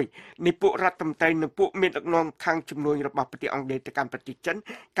មួយនៃពួករដ្ឋមន្ត្រីនិងពួកមានដឹកនាំខាងជំនួយរបស់ប្រទេសអង់គ្លេសទៅកាន់ប្រទេសចិន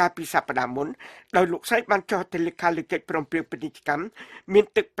កាលពីសប្តាហ៍មុនដោយលោកស្រីបានចុះទៅលេខាលើកិច្ចព្រមព្រៀងពាណិជ្ជកម្មមាន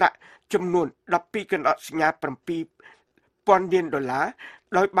ទឹកប្រាក់ចំនួន12កណ្ដោសញ្ញា$7,000 លាន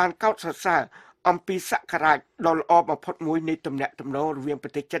ដោយបានកោតសរសើរអំពីសក្ការៈដ៏ល្អបំផុតមួយនៃទំនាក់ទំនងរវាងប្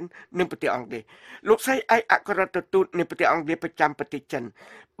រទេសចិននិងប្រទេសអង់គ្លេសលោកស្រីឯកអគ្គរដ្ឋទូតនៃប្រទេសអង់គ្លេសប្រចាំប្រទេសចិន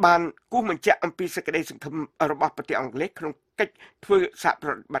បានគូសបញ្ជាក់អំពីសេចក្តីសង្ឃឹមរបស់ប្រទេសអង់គ្លេសក្នុងកិច្ចធ្វើសហប្រ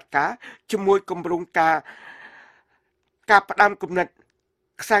តិបត្តិការជាមួយគម្រោងការផ្ដាំគំនិត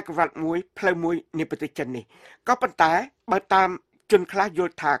ខ្សែក្រវ៉ាត់មួយផ្លូវមួយនៃប្រទេសចិននេះក៏ប៉ុន្តែបើតាមជនខ្លះយ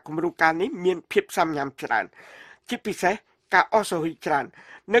ល់ថាគម្រោងការនេះមានភាពសាមញ្ញច្រើនជាពិសេសការអស់សហយច្រើន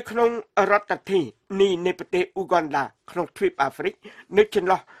នៅក្នុងរដ្ឋធានីនៃប្រទេសអ៊ូហ្គាន់ដាក្នុងទ្វីបអាហ្វ្រិកនៅចន្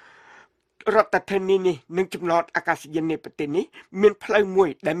លោះរដ្ឋធានីនេះនិងចំណតអាកាសយាននៃប្រទេសនេះមានផ្លូវមួយ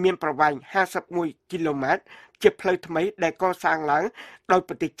ដែលមានប្រវែង51គីឡូម៉ែត្រជាផ្លូវថ្មីដែលកសាងឡើងដោយ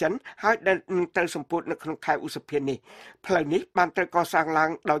ប្រទេសចិនហើយដែលនឹងត្រូវសម្ពោធនៅក្នុងខែឧសភានេះផ្លូវនេះបានត្រូវកសាងឡើង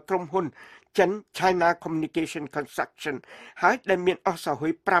ដោយក្រុមហ៊ុនចិន China Communication Construction ហើយដែលមានអស់សហ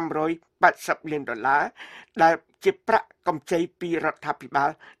យ$580 លានដែលជាប្រាក់កម្ចីពីរដ្ឋាភិបាល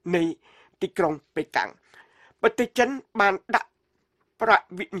នៃទីក្រុងប៉េកាំងប្រទេសចិនបានដាក់ប្រាក់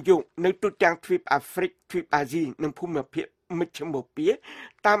វិនិយោគនៅទូទាំងទ្វីបអាហ្វ្រិកទ្វីបអាស៊ីនិងភូមិភាគមជ្ឈមបូព៌ា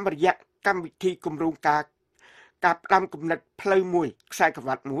តាមរយៈកម្មវិធីគម្រោងការផ្ដាំគំនិតផ្លូវមួយខ្សែក្រ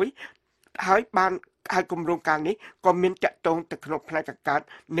វ៉ាត់មួយហើយគម្រោងការនេះក៏មានតាក់ទងទៅក្នុងផ្នែកកាត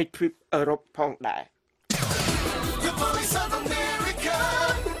នៃទ្វីបអឺរ៉ុបផងដែរ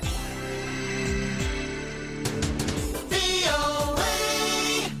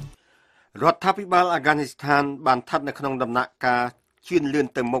រដ្ឋាភិបាលអាហ្គានីស្ថានបានស្ថិតនៅក្នុងដំណាក់កាលជឿនលឿន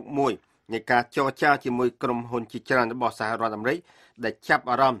ទៅមុខមួយនៃការចរចាជាមួយក្រុមហ៊ុនជាច្រើនរបស់សហរដ្ឋអាមេរិកដែលចាប់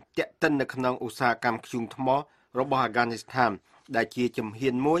អារម្មណ៍ទាក់ទិននៅក្នុងឧស្សាហកម្មធ្យូងថ្មរបស់អាហ្គានីស្ថានដែលជាជំហា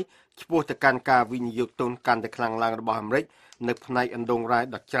នមួយឆ្ពោះទៅកាន់ការវិនិយោគទុនកាន់តែខ្លាំងឡើងរបស់អាមេរិកនៅផ្នែកអណ្ដូងរ៉ែ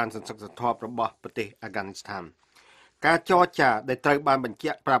ដ៏ច្រើនសន្ធឹកសន្ធាប់របស់ប្រទេសអាហ្គានីស្ថានការចរចាដែលត្រូវបានបញ្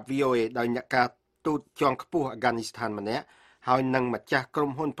ជាក់ប្រាប់ VOA ដោយអ្នកការទូតជាន់ខ្ពស់អាហ្គានីស្ថានម្នាក់ហើយនឹងម្ចាស់ក្រុ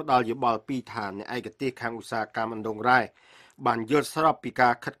មហ៊ុនផ្ដល់យោបល់ពីថាអ្នកឯកទេសខាងឧស្សាហកម្មអណ្ដូងរ៉ែបានយល់ស្របពីកា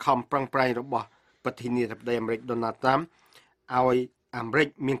រខិតខំប្រឹងប្រែងរបស់ប្រធានាធិបតីអាមេរិក Donald Trump ឲ្យអាមេរិក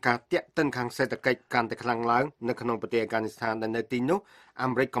មានការតាក់ទិនខាងសេដ្ឋកិច្ចកាន់តែខ្លាំងឡើងនៅក្នុងប្រទេសអាហ្គានីស្ថានដែលនៅទីនោះអា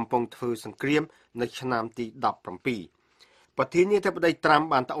មេរិកកំពុងធ្វើសង្គ្រាមនៅឆ្នាំទី17ប្រធានាធិបតី Trump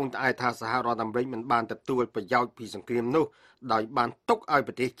បានត្អូញត្អែថាសហរដ្ឋអាមេរិកមិនបានទទួលប្រយោជន៍ពីសង្គ្រាមនោះដោយបានទុកឲ្យ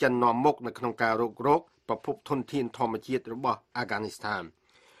ប្រទេសចិននាំមុខនៅក្នុងការរករោគប្រភពធនធានធម្មជាតិរបស់អាហ្គានីស្ថាន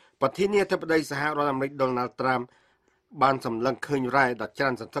ប្រធានាធិបតីសហរដ្ឋអាមេរិក Donald Trump បានសម្លឹងឃើញរ៉ែដ៏ច្រើ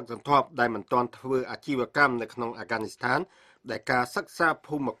នសន្ធឹកសន្ធាប់ដែលមិនទាន់ធ្វើអាជីវកម្មនៅក្នុងអាហ្គានីស្ថានដែលការសិក្សា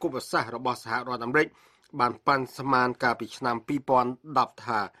ភូមិគូសាស្ត្ររបស់សហរដ្ឋអាមេរិកបានប៉ាន់ស្មានកាលពីឆ្នាំ2010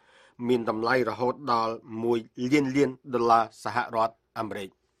ថាមានតម្លៃរហូតដល់$1 លានសហរដ្ឋអាមេរិក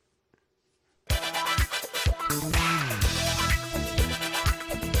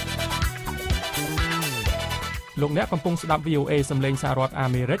លោកអ្នកកំពុងស្ដាប់ VOA សំឡេងសហរដ្ឋអា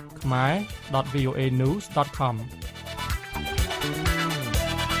មេរិកខ្មែរ .voanews.com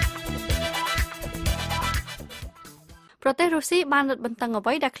ប្រទេសរុស្ស៊ីបានរឹតបន្តឹងអ្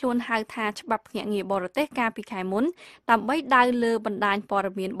វីដែលខ្លួនហៅថាច្បាប់ភ្នាក់ងារបរទេសកាលពីខែមុនដើម្បីដាវលើបណ្ដាញព័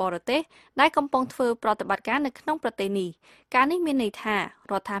ត៌មានបរទេសដែលកំពុងធ្វើប្រតិបត្តិការនៅក្នុងប្រទេសនេះការនេះមានន័យថារ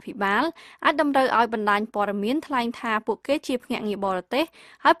ដ្ឋាភិបាលអាចតម្រូវឲ្យបណ្ដាញព័ត៌មានថ្លែងថាពួកគេជាភ្នាក់ងារបរទេស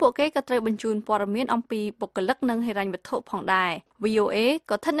ហើយពួកគេក៏ត្រូវបញ្ជូនព័ត៌មានអំពីបុគ្គលិកនិងហិរញ្ញវត្ថុផងដែរ VOA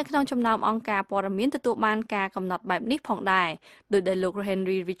ក៏ស្ថិតនៅក្នុងចំណោមអង្គការព័ត៌មានទទួលបានការកំណត់បែបនេះផងដែរដោយដែលលោក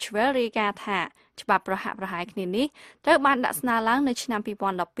Henry Richwell រាយការណ៍ថាច្បាប់ប្រហាក់ប្រហែលគ្នានេះត្រូវបានដាក់ស្នើឡើងនៅឆ្នាំ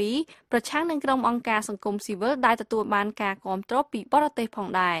2012ប្រឆាំងនឹងក្រុមអង្គការសង្គមស៊ីវិលដែលទទួលបានការគាំទ្រពីបរទេសផង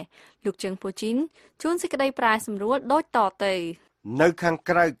ដែរលោកជើងពូជីនជួនសេចក្តីប្រែសម្រួលដូចតទៅនៅខាង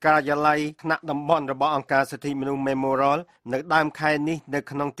ក្រៅការិយាល័យថ្នាក់តំបន់របស់អង្គការសិទ្ធិមនុស្ស Memorial នៅដើមខែនេះនៅ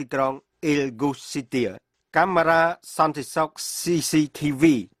ក្នុងទីក្រុង Ilgusitia កាមេរ៉ាសន្តិសុខ CCTV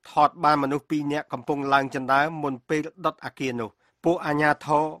ថតបានមនុស្ស2នាក់កំពុងឡើងជណ្ដើរមុនពេលដុតអគារនោះពួកអាជ្ញាធ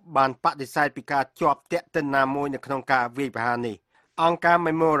របានបដិសេធពីការជាប់ទាក់ទិនណាមួយនៅក្នុងការវាយប្រហារនេះអង្គការ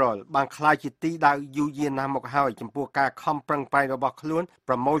Memorial បានក្លាយជាទីដៅយូរយារណាស់មកហើយចំពោះការខំប្រឹងប្រែងរបស់ខ្លួន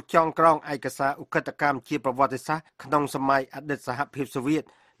ប្រមូលចងក្រងឯកសារឧក្រិដ្ឋកម្មជាប្រវត្តិសាស្ត្រក្នុងសម័យអតីតសហភាពសូវៀត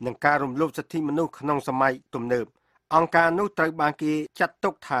និងការរំលោភសិទ្ធិមនុស្សក្នុងសម័យទំនើបអង្គការនោះត្រូវបានគេចាត់ទុ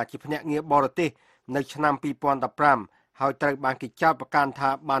កថាជាភ្នាក់ងារបរទេសនៅឆ្នាំ2015ហើយត្រូវបានគេចោទប្រកាន់ថា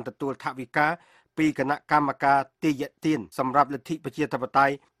បានទទួលថវិកាពីគណៈកម្មការទាយទានសម្រាប់លទ្ធិប្រជាធិបតេ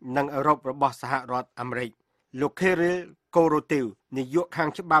យ្យនិងអឺរ៉ុបរបស់សហរដ្ឋអាមេរិកលោក Kirill Korotil នាយកខាង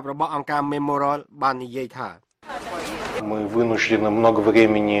ច្បាប់របស់អង្គការ Memorial បាននិយាយថា Мы вынуждены много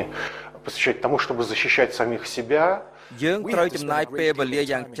времени посвящать тому, чтобы защищать самих себя. យើងត្រូវចំណាយពេលវេលា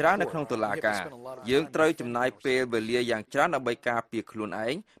យ៉ាងច្រើននៅក្នុងតុលាការយើងត្រូវចំណាយពេលវេលាយ៉ាងច្រើនដើម្បីការពារខ្លួនឯ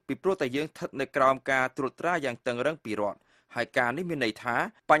ងពីព្រោះតែយើងស្ថិតនៅក្រោមការត្រួតត្រាយ៉ាងតឹងរ៉ឹងពីរដ្ឋហើយការនេះមានន័យថា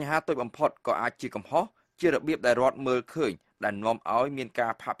បញ្ហាតូចបំផុតក៏អាចជាកំហុសជារបៀបដែលរដ្ឋមើលឃើញដែលនាំឲ្យមានកា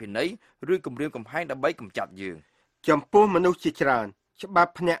រផាកពិន័យឬគំរាមកំហែងដើម្បីកម្ចាត់យើងចំពោះមនុស្សជាច្រើនច្បា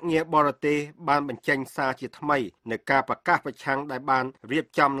ប់ភ្នាក់ងារបរទេសបានបញ្ចេញសារជាថ្មីនៅការប្រកាសប្រឆាំងដែលបានរៀប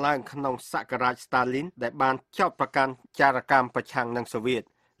ចំឡើងក្នុងសករាជ Stalin ដែលបានចោទប្រកាន់ចារកម្មប្រឆាំងនឹងសូវៀត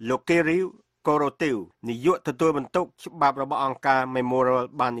លោក Korotil នាយកទទួលបន្ទុកច្បាប់របស់អង្គការ Memorial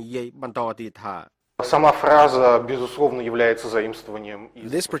បាននិយាយបន្តទៀតថាСама фраза, безусловно, является заимствованием.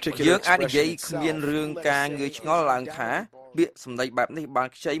 យើងអាចនិយាយគ្មានរឿងការងឿឆ្ងល់ឡើងថាពាក្យសម្ដីបែបនេះបាន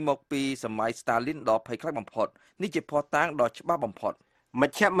ខ្ចីមកពីសម័យ Stalin ដ៏ភ័យខ្លាចបំផុតនេះជាភស្តុតាងដ៏ច្បាស់បំផុតម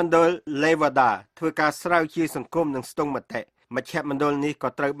ជ្ឈមណ្ឌល Levada ធ្វើការស្រាវជ្រាវសង្គមនិងស្ទង់មតិមជ្ឈមណ្ឌលនេះក៏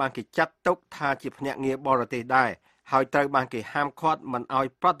ត្រូវបានគេចាត់ទុកថាជាភ្នាក់ងារបរទេសដែរហើយត្រូវបានគេហាមឃាត់មិនឲ្យ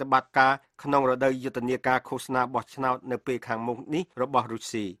ប្រតិបត្តិការក្នុងរដូវយុទ្ធនាការឃោសនាបោះឆ្នោតនៅពេលខាងមុខនេះរបស់រុ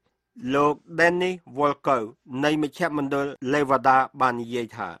ស្ស៊ីលោក Denis Volko នៃមជ្ឈមណ្ឌល Levada បាននិយាយ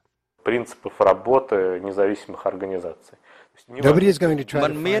ថា Принципов работы независимых организацийមិ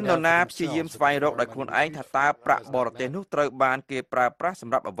នមាននរណាព្យាយាមស្វែងរកដោយខ្លួនឯងថាតើប្រាក់បរទេសនោះត្រូវបានគេប្រើប្រាស់ស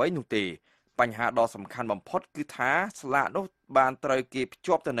ម្រាប់អ្វីនោះទេបញ្ហាដ៏សំខាន់បំផុតគឺថាស្លាកនោះបានត្រូវគេភ្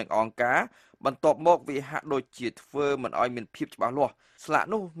ជាប់ទៅនឹងអង្គការបន្ទាប់មកវាហាក់ដូចជាធ្វើមិនឲ្យមានភាពច្បាស់លាស់ស្លាក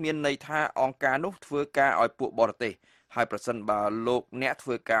នោះមានន័យថាអង្គការនោះធ្វើការឲ្យពួកបរទេសហើយប្រសិនបើលោកអ្នកធ្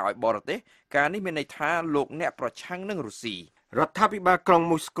វើការឲ្យបរទេសការនេះមានន័យថាលោកអ្នកប្រឆាំងនឹងរុស្ស៊ីរដ្ឋាភិបាលក្រុង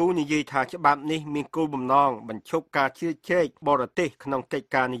មូស្គូនិយាយថាច្បាប់នេះមានគោលបំណងបញ្ឈប់ការជ្រៀតជ្រែកបរទេសក្នុងកិច្ច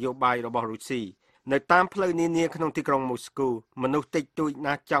ការនយោបាយរបស់រុស្ស៊ីនៅតាមផ្លូវនានាក្នុងទីក្រុងមូស្គូមនុស្សតិចតួច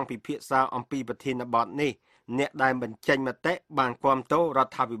ណាស់ចង់ពិភាក្សាអំពីប្រធានបទនេះអ្នកដែលបញ្ចេញមតិបានគាំទ្ររ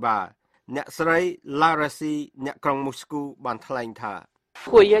ដ្ឋាភិបាលអ្នកស្រី Larasi អ្នកក្រុងមូស្គូបានថ្លែងថា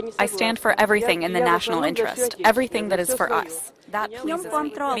I stand for everything in the national interest, everything that is for us. ខ្ញុំគាំ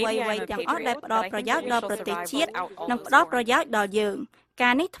ទ្រអ្វីៗទាំងអស់ដែលផ្ដល់ប្រយោជន៍ដល់ប្រទេសជាតិនិងផ្ដល់ប្រយោជន៍ដល់យើងកា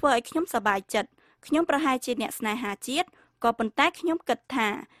រនេះធ្វើឲ្យខ្ញុំសប្បាយចិត្តខ្ញុំប្រហែលជាអ្នកស្នេហាជាតិក៏ប៉ុន្តែខ្ញុំគិតថា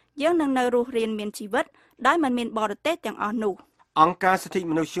យើងនឹងនៅរស់រានមានជីវិតដោយមិនមានបរទេសទាំងអស់នោះអង្គការសិទ្ធិ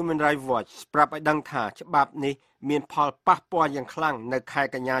មនុស្ស Human Rights Watch ប្រាប់ឲ្យដឹងថាច្បាប់នេះមានផលប៉ះពាល់យ៉ាងខ្លាំងនៅខែ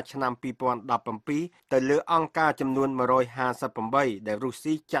កញ្ញាឆ្នាំ2017ទៅលើអង្គការចំនួន158ដែលរុស្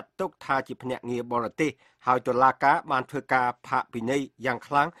ស៊ីចាត់ទុកថាជាភ្នាក់ងារបរទេសហើយតុលាការបានធ្វើការផាកពិន័យយ៉ាង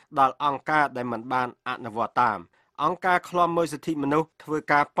ខ្លាំងដល់អង្គការដែលមិនបានអនុវត្តតាមអង្គការឃ្លាំមើលសិទ្ធិមនុស្សធ្វើ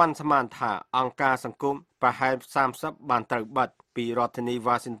ការប៉ាន់ស្មានថាអង្គការសង្គមប្រហែល30បានត្រូវបិទពីរដ្ឋធានី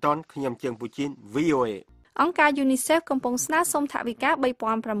Washington ខ្ញុំជើងពូជីន VOAអង្គការ UNICEF កំពុងស្នើសុំថវិកា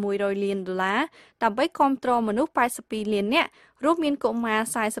$3,600 លានដើម្បីគាំទ្រមនុស្ស82លាននាក់រួមមានកុមារ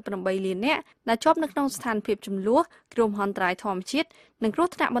48លាននាក់ដែលជាប់នៅក្នុងស្ថានភាពជម្លោះគ្រោះមហន្តរាយធម្មជាតិនិងគ្រោះ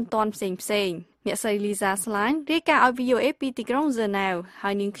ថ្នាក់បន្ទាន់ផ្សេងៗអ្នកស្រី Lisa Slime រាយការណ៍ឲ្យ VOA ពីទីក្រុង Geneva ហើ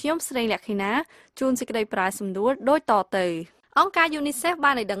យនាងខ្ញុំស្រីលក្ខិណាជួនសេចក្តីប្រាយសម្ដួលដូចតទៅអង្គការ UNICEF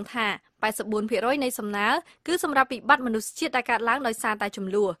បានឲ្យដឹងថា84% នៃសំណើគឺសម្រាប់វិបត្តិមនុស្សជាតិដែលកើតឡើងដោយសារតែជ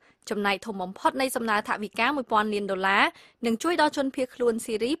ម្លោះចំណែកធំបំផុតនៃសំណើថវិកា$1,000 លាននឹងជួយដល់ជនភៀសខ្លួន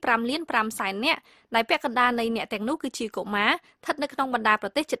ស៊ីរី5.5 លាននាក់ដែលពាក់កណ្ដាលនៃអ្នកទាំងនោះគឺជាកុមារស្ថិតនៅក្នុងបណ្ដាប្រ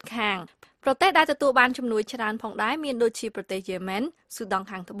ទេសជិតខាងប្រទេសដែលទទួលបានជំនួយច្រើនផងដែរមានដូចជាប្រទេសយេម៉ែនស៊ូដង់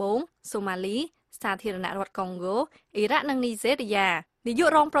ខាងត្បូងសូម៉ាលីសាធារណរដ្ឋកុងហ្គោអ៊ីរ៉ាក់និងនីហ្សេរីយ៉ានាយក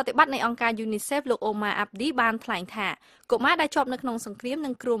រងប្រតិបត្តិនៃអង្គការ UNICEF លោកអូម៉ាអាប់ឌីបានថ្លែងថាកុមារដែលជាប់នៅក្នុងសង្គ្រាមនិ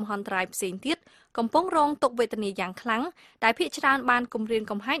ងគ្រោះមហន្តរាយផ្សេងទៀតកំពុងរងទុក្ខវេទនាយ៉ាងខ្លាំងដែលភាគច្រើនបានគំរាម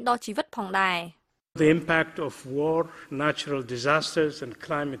កំហែងដល់ជីវិតផងដែរ The impact of war, natural disasters and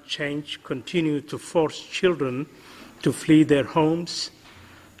climate change continue to force children to flee their homes,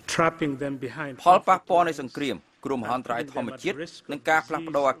 trapping them behind ផលប៉ះពាល់នៃសង្គ្រាមគ្រោះមហន្តរាយធម្មជាតិនិងការផ្លាស់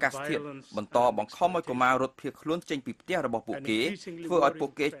ប្តូរអាកាសធាតុបន្តបង្ខំឲ្យកុមាររត់ភៀសខ្លួនចេញពីផ្ទះរបស់ពួកគេធ្វើឲ្យពួ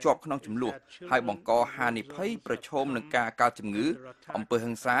កគេជាប់ក្នុងជម្លោះហើយបង្កហានិភ័យប្រឈមនឹងការកើតជំងឺអំពើ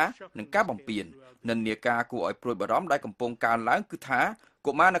ហិង្សានិងការបំពាននិន្នាការគួរឲ្យព្រួយបារម្ភដែលកំពុងកើនឡើងគឺថា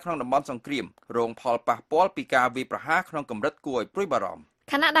កុមារនៅក្នុងតំបន់សង្គ្រាមរងផលប៉ះពាល់ពីការវាយប្រហារក្នុងកម្រិតគួរឲ្យព្រួយបារម្ភ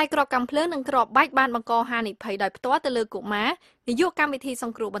ខណៈដែលក្របកាំភ្លើងនិងក្របបែកបានបង្កហានិភ័យដោយផ្ទាល់ទៅលើកុមារនាយកកម្មវិធីស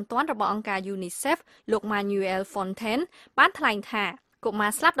ង្គ្រោះបន្ទាន់របស់អង្គការ UNICEF លោក Manuel Fontaine បានថ្លែងថាកុមា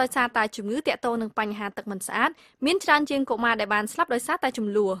រស្លាប់ដោយសារតែជំងឺទាក់ទងនឹងបញ្ហាទឹកមិនស្អាតមានច្រើនជាងកុមារដែលបានស្លាប់ដោយសារតែជ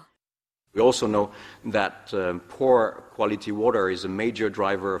ម្លោះ We also know that poor quality water is a major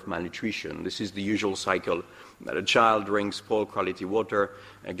driver of malnutrition. This is the usual cycle that a child drinks poor quality water,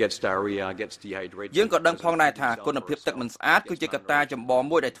 gets diarrhea, gets dehydrated. យើងក៏ដឹងផងដែរថាគុណភាពទឹកមិនស្អាតគឺជាកត្តាចម្បង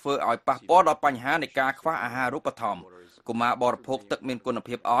មួយដែលធ្វើឲ្យប៉ះពាល់ដល់បញ្ហានៃការខ្វះអាហារូបត្ថម្ភកុមារបរិភោគទឹកមានគុណ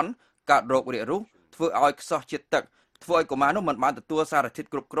ភាពអន់កើតរោគរាគរូសធ្វើឲ្យខ្សោះជាតិទឹកធ្វើឲ្យកុមារនោះមិនបានទទួលសារធាតុ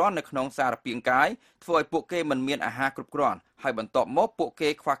គ្រប់គ្រាន់នៅក្នុងសារពាង្គកាយធ្វើឲ្យពួកគេមិនមានអាហារគ្រប់គ្រាន់ហើយបន្ទាប់មកពួកគេ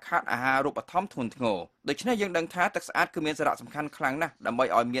ខ្វះខាតអាហារូបត្ថម្ភធ្ងន់ធ្ងរដូច្នេះយើងដឹងថាទឹកស្អាតគឺមានសារៈសំខាន់ខ្លាំងណាស់ដើម្បី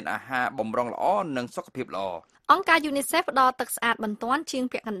ឲ្យមានអាហារបម្រុងល្អនិងសុខភាពល្អអង្គការ UNICEF ផ្ដល់ទឹកស្អាតបន្ទាន់ជាង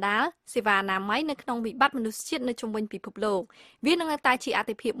ពាក់កណ្ដាលសេវាអនាម័យនៅក្នុងវិបត្តិមនុស្សជាតិនៅជុំវិញពិភពលោកវានឹងតែជាអា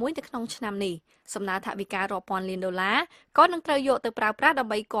ទិភាពមួយនៅក្នុងឆ្នាំនេះសំណើថវិការាប់ពាន់លានដុល្លារក៏នឹងត្រូវយកទៅប្រើប្រាស់ដើ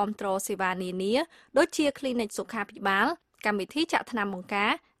ម្បីគាំទ្រសេវានានាដូចជា Clinic សុខាភិបាលកម្មវិធីចាក់ថ្នាំបង្កា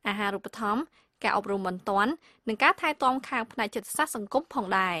រអាហារូបត្ថម្ភការអប់រំបន្ទាន់និងការថែទាំខាងផ្នែកចិត្តសាស្ត្រសង្គមផង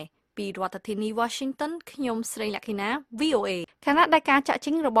ដែរពីរដ្ឋធានី Washington ខ្ញុំស្រីលក្ខិណា VOA ខណៈដែលការចាក់ចេ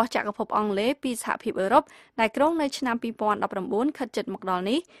ញរបស់ចក្រភពអង់គ្លេសពីសហភាពអឺរ៉ុបដែលក្រុងនៅឆ្នាំ2019ខិតជិតមកដល់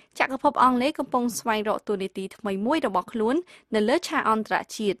នេះចក្រភពអង់គ្លេសកំពុងស្វែងរកទូនាទីថ្មីមួយរបស់ខ្លួននៅលើឆាកអន្តរ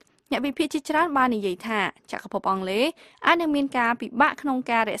ជាតិអ្នកវិភាគជាច្រើនបាននិយាយថាចក្រភពអង់គ្លេសអាចនឹងមានការពិបាកក្នុង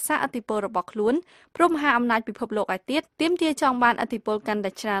ការរក្សាឥទ្ធិពលរបស់ខ្លួនព្រោះមហាអំណាចពិភពលោកឯទៀតទាមទារចង់បានឥទ្ធិពលកាន់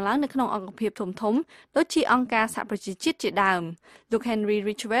តែច្រើនឡើងនៅក្នុងអង្គភាពធំៗដូចជាអង្គការសហប្រជាជាតិជាដើមលោក Henry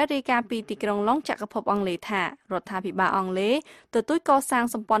Ridgwell រាយការណ៍ពីទីក្រុងឡុងចក្រភពអង់គ្លេសថារដ្ឋាភិបាលអង់គ្លេសទទូចកសាង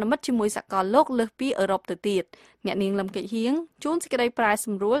សម្ព័ន្ធមិត្តជាមួយសកលលោកលើសពីអឺរ៉ុបទៅទៀតអ្នកនាងលឹមកិច្ចហៀងជួនសេចក្តីប្រែស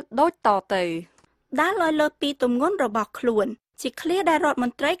ម្រួលដូចតទៅដែលលយលើពីទម្ងន់របស់ខ្លួនជាឃ្លាដែលរដ្ឋម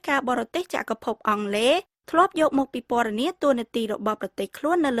ន្ត្រីការបរទេសចក្រភពអង់គ្លេសធ្លាប់យកមកពិពណ៌នាតួនាទីរបស់ប្រទេសខ្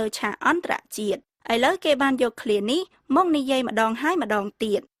លួននៅលើឆាកអន្តរជាតិឥឡូវគេបានយកឃ្លានេះមកនិយាយម្ដងហើយម្ដង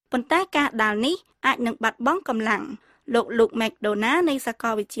ទៀតប៉ុន្តែការដាល់នេះអាចនឹងបាត់បង់កម្លាំងលោក McDonough នៃសាក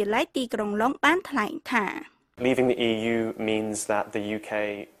លវិទ្យាល័យទីក្រុងឡុងបានថ្លែងថា Leaving the EU means that the UK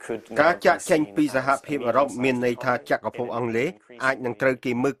could ការចាក់ចេញពីសហភាពអឺរ៉ុបមានន័យថាចក្រភពអង់គ្លេសអាចនឹងត្រូវ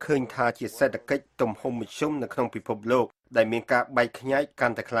គេមើលឃើញថាជាសេដ្ឋកិច្ចទំហំមធ្យមនៅក្នុងពិភពលោកដែលមានការបែកខ្ញែកកា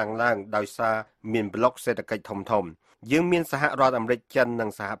ន់តែខ្លាំងឡើងដោយសារមានប្លុកសេដ្ឋកិច្ចធំៗយើងមានសហរដ្ឋអាមេរិកចិននិង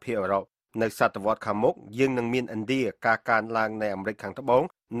សហភាពអឺរ៉ុបនៅសតវត្សខាងមុខយើងនឹងមានឥណ្ឌាការកើនឡើងនៃអាមេរិកខាងត្បូង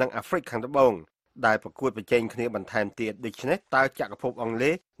និងអាហ្វ្រិកខាងត្បូងដែលប្រកួតប្រជែងគ្នាបន្ថែមទៀតដូច្នេះតើចក្រភពអង់គ្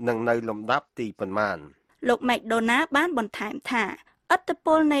លេសនឹងនៅលំដាប់ទីប៉ុន្មានលោក McDonough បានបន្ថែមថាឥទ្ធិព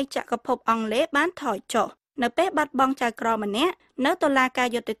លនៃចក្រភពអង់គ្លេសបានថយចុះនៅពេលបាត់បង់ចៅក្រមម្នាក់នៅតុលាការ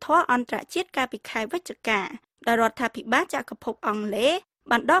យុត្តិធម៌អន្តរជាតិកាលពីខែវិច្ឆិកាដែលរដ្ឋាភិបាលចក្រភពអង់គ្លេស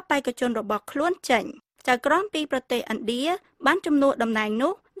បានដកបេក្ខជនរបស់ខ្លួនចេញចៅក្រមពីប្រទេសឥណ្ឌាបានជំនួសតំណែង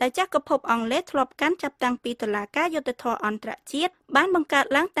នោះដែលចក្រភពអង់គ្លេសធ្លាប់កាន់ចាប់តាំងពីតុលាការយុត្តិធម៌អន្តរជាតិបានបង្កើត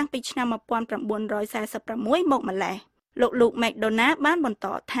ឡើងតាំងពីឆ្នាំ1946មកម្ល៉េះលោក McDonough បានបន្ត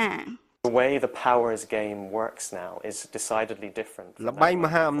ថា The way the powers game works now is decidedly different. ល្បែងម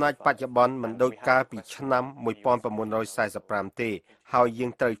ហាអំណាចបច្ចុប្បន្នមិនដូចកាលពីឆ្នាំ1945ទេហើយយើ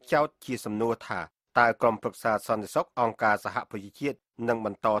ងត្រូវចោទជាសំណួរថាតើក្រុមប្រឹក្សាសន្តិសុខអង្គការសហប្រជាជាតិនឹងប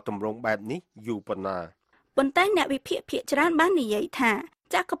ន្តទម្រង់បែបនេះយូរប៉ុណ្ណាប៉ុន្តែអ្នកវិភាគភាគច្រើនបាននិយាយថា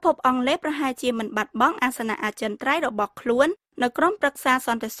ចក្រភពអង់គ្លេសប្រហែលជាមិនបាត់បង់អាសនៈអចិន្ត្រៃយ៍របស់ខ្លួននៅក្រុមប្រឹក្សាស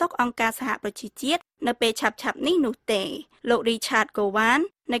ន្តិសុខអង្គការសហប្រជាជាតិនៅពេលឆាប់ៗនេះនោះទេលោក Richard Gowan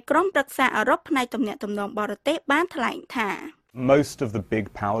នៃក្រុមប្រឹក្សាអឺរ៉ុបផ្នែកទំនាក់ទំនងបរទេសបានថ្លែងថា Most of the big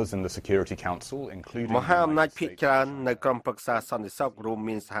powers in the Security Council including មហាអំណាចភាគច្រើននៅក្រុមប្រឹក្សាសន្តិសុខរួម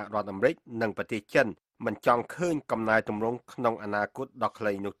មានសហរដ្ឋអាមេរិកនិងប្រទេសចិនមិនចង់ឃើញកំណែទម្រង់ក្នុងអនាគតដ៏ខ្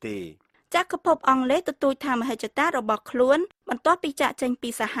លីនោះទេចក្រភពអង់គ្លេសទទូចថាមហិច្ឆតារបស់ខ្លួនបន្ទាប់ពីចាក់ចេញពី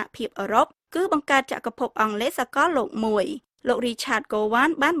សហភាពអឺរ៉ុបគឺបង្កើតចក្រភពអង់គ្លេសសកលលោកមួយលោក Richard Gowan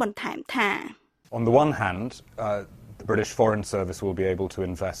បានបន្ថែមថា On the one hand the British Foreign Service will be able to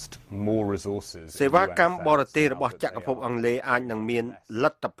invest more resources សេវាកម្មបរទេសរបស់ចក្រភពអង់គ្លេសអាចនឹងមានល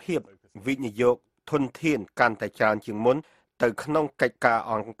ទ្ធភាពវិនិយោគធនធានកាន់តែច្រើនជាងមុនទៅក្នុងកិច្ចការ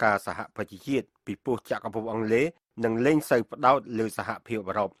អង្គការសហប្រជាជាតិពីព្រោះចក្រភពអង់គ្លេសនឹងលែងសូវផ្ដោតលើសហភាព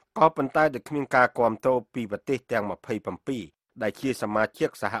អឺរ៉ុបក៏ប៉ុន្តែដោយគ្មានការគាំទ្រពីប្រទេសទាំង27ដែលជាសមាជិក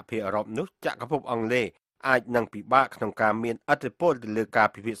សហភាពអឺរ៉ុបនោះចក្រភពអង់គ្លេសអាចនឹងពិបាកក្នុងការមានឥទ្ធិពលទៅលើការ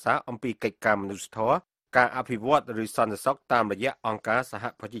ពិភាក្សាអំពីកិច្ចការមនុស្សធម៌ការអភិវឌ្ឍឬសន្តិសុខតាមរយៈអង្គការសហ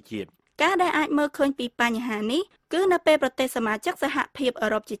ប្រជាជាតិការដែលអាចមើលឃើញពីបញ្ហានេះគឺនៅពេលប្រទេសសមាជិកសហភាពអឺ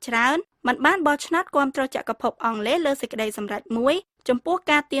រ៉ុបជាច្រើនមិនបានបោះឆ្នោតគាំទ្រចក្រភពអង់គ្លេសលើសេចក្តីសម្រេចមួយចំពោះ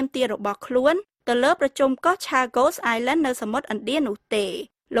ការទាមទាររបស់ខ្លួនទៅលើប្រជុំកោះ Chagos Island នៅសមុទ្រឥណ្ឌានោះទេ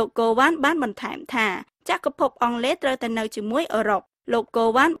លោក Gowan បានបន្ថែមថាចក្រភពអង់គ្លេសត្រូវតែនៅជាមួយអឺរ៉ុបលោក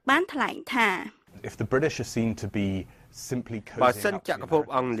Gowan បានថ្លែងថា If the British are seen to be simply បើសិនចក្រភព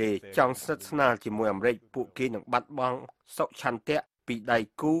អង់គ្លេសចង់ស្និទ្ធស្នាលជាមួយអាមេរិកពួកគេនឹងបាត់បង់សុខឆន្ទៈពី ពីដៃ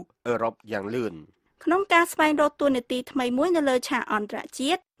គូអឺរ៉ុបយ៉ាងលឿនក្នុងការស្វែងរកតួនាទីថ្មីមួយនៅលើឆាកអន្តរ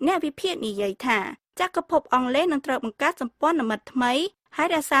ជាតិអ្នកវិភាគនិយាយថាចក្រភពអង់គ្លេសនឹងត្រូវបង្កើតសម្ព័ន្ធមិត្តថ្មីហើយ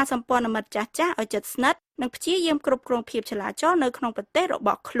រក្សាសម្ព័ន្ធមិត្តចាស់ៗឲ្យជិតស្និទ្ធនិងព្យាយាមគ្រប់គ្រងភាពចលាចលនៅក្នុងប្រទេសរប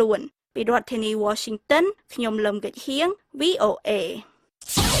ស់ខ្លួនពីរដ្ឋធានី Washington ខ្ញុំលឹមកិច្ចហៀង VOA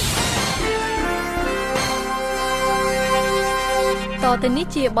តទៅនេះ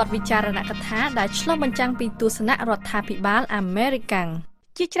ជាបទវិចារណកថាដែលឆ្លុះបញ្ចាំងពីទស្សនៈរដ្ឋាភិបាលអាមេរិក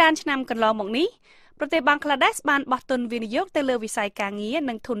ជាច្រើនឆ្នាំកន្លងមកនេះប្រទេសបង់ក្លាដេសបានបោះទុនវិនិយោគទៅលើវិស័យការងារ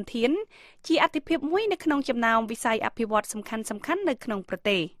និងធនធានជាអាទិភាពមួយនៅក្នុងចំណោមវិស័យអភិវឌ្ឍសំខាន់ៗនៅក្នុងប្រ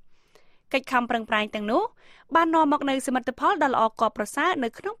ទេសកិច្ចខំប្រឹងប្រែងទាំងនោះបាននាំមកនូវសមិទ្ធផលដ៏ល្អកប់ប្រសើរនៅ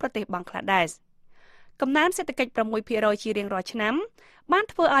ក្នុងប្រទេសបង់ក្លាដេសកំណើនសេដ្ឋកិច្ច 6% ជារៀងរាល់ឆ្នាំបាន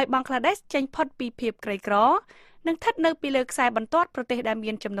ធ្វើឲ្យបង់ក្លាដេសចេញផុតពីភាពក្រីក្រនិងស្ថិតនៅពីលើខ្សែបន្ទាត់ប្រទេសដែល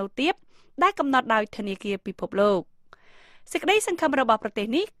មានចំណូលទាបដែលកំណត់ដោយធនាគារពិភពលោកសេចក្តីសង្ឃឹមរបស់ប្រទេស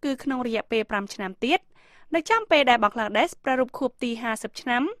នេះគឺក្នុងរយៈពេល5ឆ្នាំទៀតនៅចំពេលដែលបង់ក្លាដេសប្រារព្ធខួបទី50ឆ្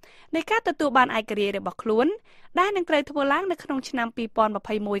នាំនៃការទទួលបានឯករាជ្យរបស់ខ្លួនដែលនឹងត្រូវធ្វើឡើងនៅក្នុងឆ្នាំ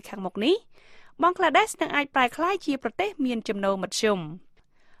2021ខាងមុខនេះបង់ក្លាដេសនឹងអាចប្រែក្លាយជាប្រទេសមានចំណូលមធ្យម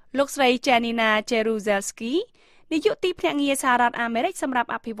លោកស្រី Janina Jeruzelski នាយកទីភ្នាក់ងារសហរដ្ឋអាមេរិកសម្រាប់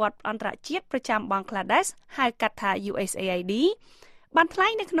អភិវឌ្ឍអន្តរជាតិប្រចាំបង់ក្លាដេសហៅកាត់ថា USAID បានថ្លែ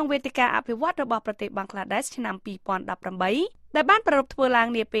ងនៅក្នុងវេទិកាអភិវឌ្ឍរបស់ប្រទេសបង់ក្លាដេសឆ្នាំ2018ដែលបានប្រារព្ធធ្វើឡើង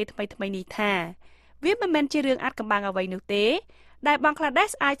នាពេលថ្មីៗនេះថាវាមិនមែនជារឿងអាថ៌កំបាំងអ្វីនោះទេដែលបង់ក្លាដេស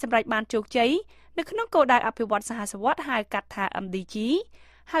អាចសម្រេចបានជោគជ័យនៅក្នុងគោលដៅអភិវឌ្ឍសហសវត្តហៅកាត់ថា MDG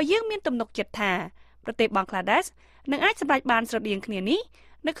ហើយយើងមានទំនុកចិត្តថាប្រទេសបង់ក្លាដេសនឹងអាចសម្រេចបានស្រដៀងគ្នានេះ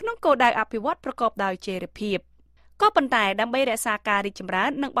នៅក្នុងគោលដៅអភិវឌ្ឍប្រកបដោយចីរភាពក៏ប៉ុន្តែដើម្បីរក្សាការរីកចម្រើន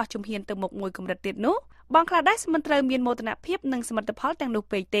និងបោះជំហានទៅមុខមួយកម្រិតទៀតនោះបង់ក្លាដេសមិនត្រូវមានមោទនភាពនិងសមិទ្ធផលទាំងនោះ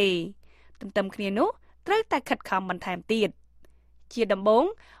ពេកទេទន្ទឹមគ្នានោះត្រូវតែខិតខំបន្ថែមទៀតជាដំបូង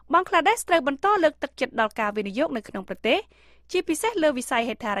បង់ក្លាដេសត្រូវបន្តលើកទឹកចិត្តដល់ការវិនិយោគនៅក្នុងប្រទេសជាពិសេសលើវិស័យ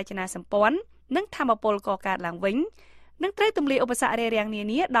ហេដ្ឋារចនាសម្ព័ន្ធនិងថាមពលកកើតឡើងវិញនិងត្រូវទម្លាយឧបសគ្គរារាំងនា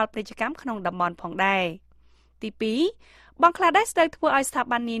នាដល់ពាណិជ្ជកម្មក្នុងតំបន់ផងដែរទី2បង់ក្លាដេសត្រូវធ្វើឲ្យស្ថា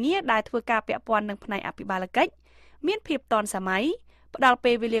ប័ននានាដែលធ្វើការពាក់ព័ន្ធនឹងផ្នែកអភិបាលកិច្ចមានភាពទាន់សម័យផ្ដល់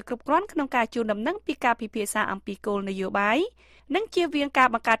ពេលវេលាគ្រប់គ្រាន់ក្នុងការជូនដំណឹងពីការពិភាក្សាអំពីគោលនយោបាយនិងជៀសវាងការ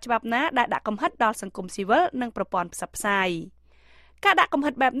បង្កើតច្បាប់ណាដែលដាក់កំហិតដល់សង្គមស៊ីវិលនិងប្រព័ន្ធផ្សព្វផ្សាយការដាក់កំ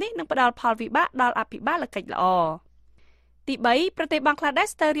ហិតបែបនេះនឹងផ្ដល់ផលវិបាកដល់អភិបាលកិច្ចល្អទី3ប្រទេសបង់ក្លាដេស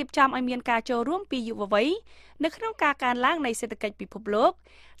ត្រូវរៀបចំឲ្យមានការចូលរួមពីយុវវ័យនៅក្នុងការកើនឡើងនៃសេដ្ឋកិច្ចពិភពលោក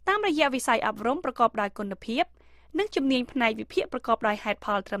តាមរយៈវិស័យអប់រំប្រកបដោយគុណភាពនិងជំនាញផ្នែកវិភាគប្រកបដោយហេតុផ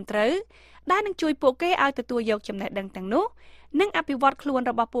លត្រឹមត្រូវដែលនឹងជួយពួកគេឲ្យទទួលយកចំណេះដឹងទាំងនោះនិងអភិវឌ្ឍខ្លួន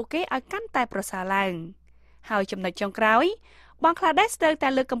របស់ពួកគេឲ្យកាន់តែប្រសើរឡើងហើយចំណុចចុងក្រោយបង់ក្លាដេសត្រូវតែ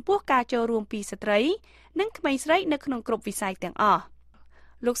លើកកម្ពស់ការចូលរួមពីស្ត្រីនិងក្មេងស្រីនៅក្នុងគ្រប់វិស័យទាំងអស់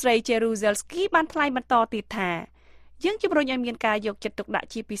លោកស្រី Jeruzelski បានថ្លែងបន្តទៀតថាយើងជំរុញឲ្យមានការយកចិត្តទុកដាក់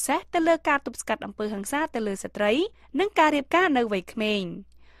ជាពិសេសទៅលើការទប់ស្កាត់អំពើហិង្សាទៅលើស្ត្រីនិងការរៀបការនៅវ័យក្មេង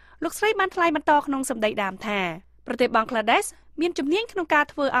លោកស្រីបានថ្លែងបន្តក្នុងសម្ដីដើមថាប្រទេសបង់ក្លាដេសមានជំនាញក្នុងការ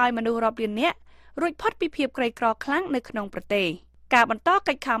ធ្វើឲ្យមនុស្សរាប់លាននាក់រួចផុតពីភាពក្រីក្រខ្លាំងនៅក្នុងប្រទេសការបន្ត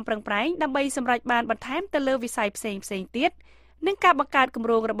កិច្ចខំប្រឹងប្រែងដើម្បីសម្រេចបានបន្ថែមទៅលើវិស័យផ្សេងៗទៀតនិងការបង្កើតគម្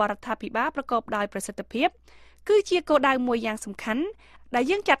រោងរបស់រដ្ឋាភិបាលប្រកបដោយប្រសិទ្ធភាពគឺជាគោលដៅមួយយ៉ាងសំខាន់ដែល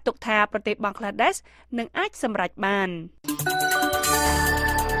យើងចាត់ទុកថាប្រទេសបង់ក្លាដេសនឹងអាចសម្រេចបាន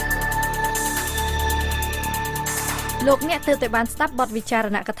លោកអ្នកទើបតែបានស្ដាប់បទវិចារ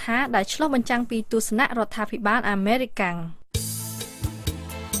ណកថាដែលឆ្លុះបញ្ចាំងពីទស្សនៈរដ្ឋាភិបាលអាមេរិក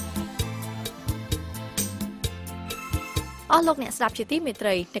អស់លោកអ្នកស្ដាប់ជាទីមេត្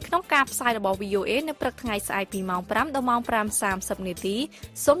រីនៅក្នុងការផ្សាយរបស់ VOA នៅព្រឹកថ្ងៃស្អែកពីម៉ោង 5 ដល់ម៉ោង 5:30 នាទី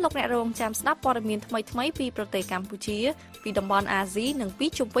សូមលោកអ្នករងចាំស្ដាប់ព័ត៌មានថ្មីៗពីប្រទេសកម្ពុជាពីតំបន់អាស៊ីនិងពី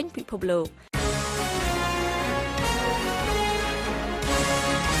ជុំវិញពិភពលោក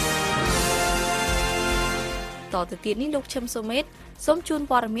តទៅទៀតនេះលោកឈឹមសូមេតសូមជូន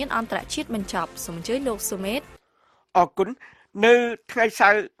ព័ត៌មានអន្តរជាតិបញ្ចប់សូមអញ្ជើញលោកសូមេតអរគុណនៅថ្ងៃសៅ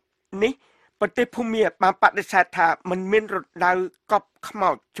រ៍នេះប្រទេសភូមាបានបដិសេធថាមិនមានរណ្ដៅកប់ខ្មោ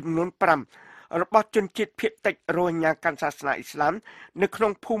ចចំនួន5របស់ជនជាតិភាគតិចរ៉ូហិញ៉ាកាន់សាសនាអ៊ីស្លាមនៅក្នុ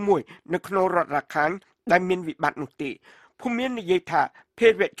ងភូមិមួយនៅក្នុងរដ្ឋរាខានដែលមានវិបត្តិនោះទេភូមានិយាយថាភេ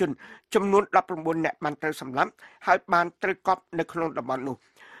រវជនចំនួន19នាក់បានត្រូវសម្លាប់ហើយបានត្រូវកប់នៅក្នុងតំបន់នោះ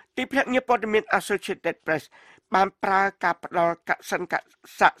ទីភ្នាក់ងារព័ត៌មាន Associated Press បានប្រើការផ្ដល់កសិនក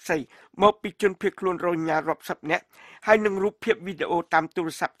ស័ក្តិសិទ្ធិមកពីជនភៀសខ្លួនរ៉ូហិញ៉ារាប់សិបនាក់ហើយនឹងរូបភាពវីដេអូតាមទូរ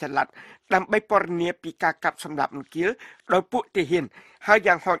ស័ព្ទចល័តដើម្បីពណ៌នាពីការកាប់សម្លាប់នគរដោយពួកទាហានហើយ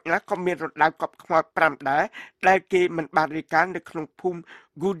យ៉ាងហោចណាស់ក៏មានរណ្ដៅកប់ខ្មោច5ដែរដែលគេមិនបានរាយការណ៍នៅក្នុងភូមិ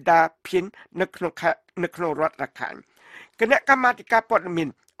Guda Phin នៅក្នុងរដ្ឋរាខាន គណៈកម្មាធិការព័ត៌មាន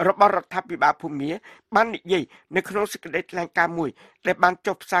របស់រដ្ឋាភិបាលភូមាបាននិយាយនៅក្នុងសេចក្តីថ្លែងការណ៍មួយដែលបាន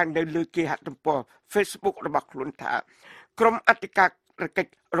ចុះផ្សាយនៅលើគេហទំព័រ Facebook របស់ខ្លួនថាក្រុមអធិការកិច្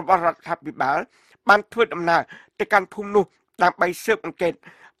ចរបស់រដ្ឋាភិបាលបានធ្វើដំណើរទៅកាន់ភូមិនោះដើម្បីស៊ើបអង្កេត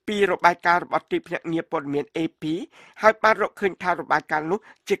ពីរបាយការណ៍របស់ទីភ្នាក់ងារព័ត៌មាន AP ហើយបានរកឃើញថារបាយការណ៍នោះ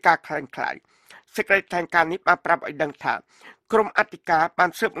ជាការคล้ายៗសេចក្តីថ្លែងការណ៍នេះបានប្រាប់ឲ្យដឹងថាក្រុមអធិការបាន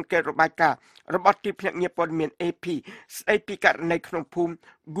ស៊ើបអង្កេតរបាយការណ៍របស់ទីភ្នាក់ងារព័ត៌មាន AP ស្ដីពីករណីក្នុងភូមិ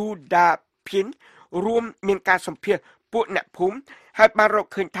Gudapin រួមមានការសម្ភាសពួកអ្នកភូមិហើយបានរក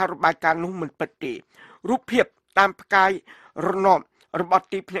ឃើញថារបាយការណ៍នោះមិនពិតទេរូបភាពតាមផ្កាយរណបរបស់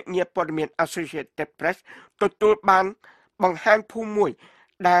ទីភ្នាក់ងារព័ត៌មាន Associated Press ទទួលបានបង្ហាញភូមិមួយ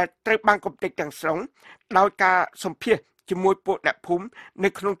ដែលត្រូវបានកំទេចទាំងស្រុងដោយការសម្ភាសជាមួយពួកអ្នកភូមិនៅ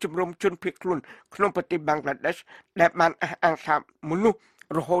ក្នុងជំរំជនភៀសខ្លួនក្នុងប្រទេសបង់ក្លាដេសដែលបានអះអាងថាមនុស្ស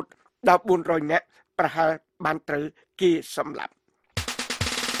រហូតដល់400នាក់ប្រហែលបានត្រូវគេសម្លាប់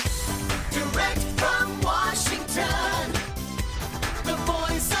Direct from Washington, the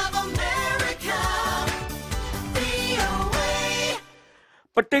voice of America, VOA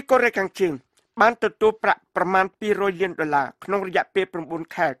ប្រទេសកូរ៉េខាងជើងបានទទួលប្រាក់ប្រមាណ$200 លានក្នុងរយៈពេល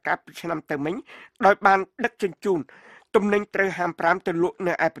9ខែកាលពីឆ្នាំទៅមិញដោយបានដឹកជញ្ជូនទំនិញត្រូវហាម5ទៅលក់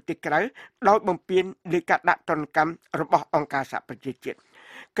នៅឯប្រទេសក្រៅដោយបំពានលើការដាក់ទណ្ឌកម្មរបស់អង្គការសហប្រជាជាតិ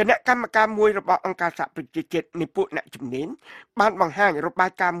គណៈកម្មការមួយរបស់អង្គការសហប្រជាជាតិនៃពួកអ្នកជំនាញបានបង្ហាញរបា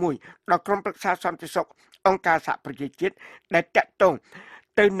យការណ៍មួយដល់ក្រុមប្រឹក្សាសន្តិសុខអង្គការសហប្រជាជាតិដែលតាក់ទង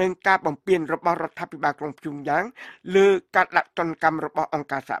ទៅនឹងការបំពានរបស់រដ្ឋាភិបាលក្រុងព្យុងយ៉ាងលើការដាក់ទណ្ឌកម្មរបស់អង្គ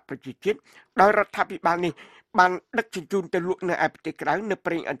ការសហប្រជាជាតិដោយរដ្ឋាភិបាលនេះបានដឹកជញ្ជូនទៅលក់នៅឯប្រទេសក្រៅនៅ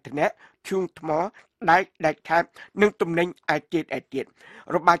ប្រេងឥន្ធនៈឈូងថ្មដែកថែបនិងទំនិញឯទៀត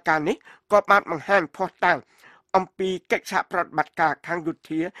របាយការណ៍នេះក៏បានបង្ហាញភស្តុតាងអំពីកិច្ចសហប្រតិបត្តិការខាងយោ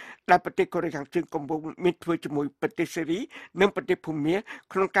ធាដែលប្រទេសកូរ៉េខាងជើងកំពុងមានធ្វើជាមួយប្រទេសសេរីនិងប្រទេសភូមា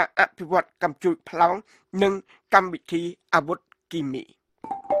ក្នុងការអភិវឌ្ឍកាំជ្រួចប្លង់និងកម្មវិធីអាវុធគីមី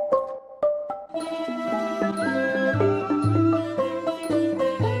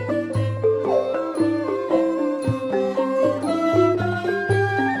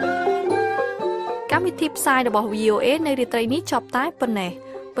កម្មវិធីផ្សាយរបស់ VOA នៅរាត្រីនេះចប់តែប៉ុណ្ណេះ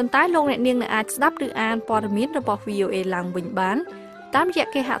ប៉ុន្តែលោកអ្នកនាងអាចស្ដាប់ឬអានព័ត៌មានរបស់ VOA ឡើងវិញបានតាមរយៈ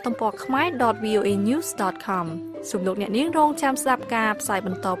គេហទំព័រ khmer.voanews.com សូមលោកអ្នកនាងរងចាំស្ដាប់ការផ្សាយប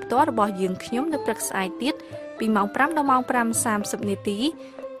ន្តផ្ទាល់របស់យើងខ្ញុំនៅព្រឹកស្អែកទៀតពីម៉ោង5ដល់ម៉ោង 5:30 នាទី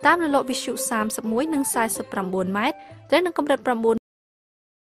តាមរលកវិទ្យុ31និង49ម៉ែត្រត្រូវនឹងកម្រិត9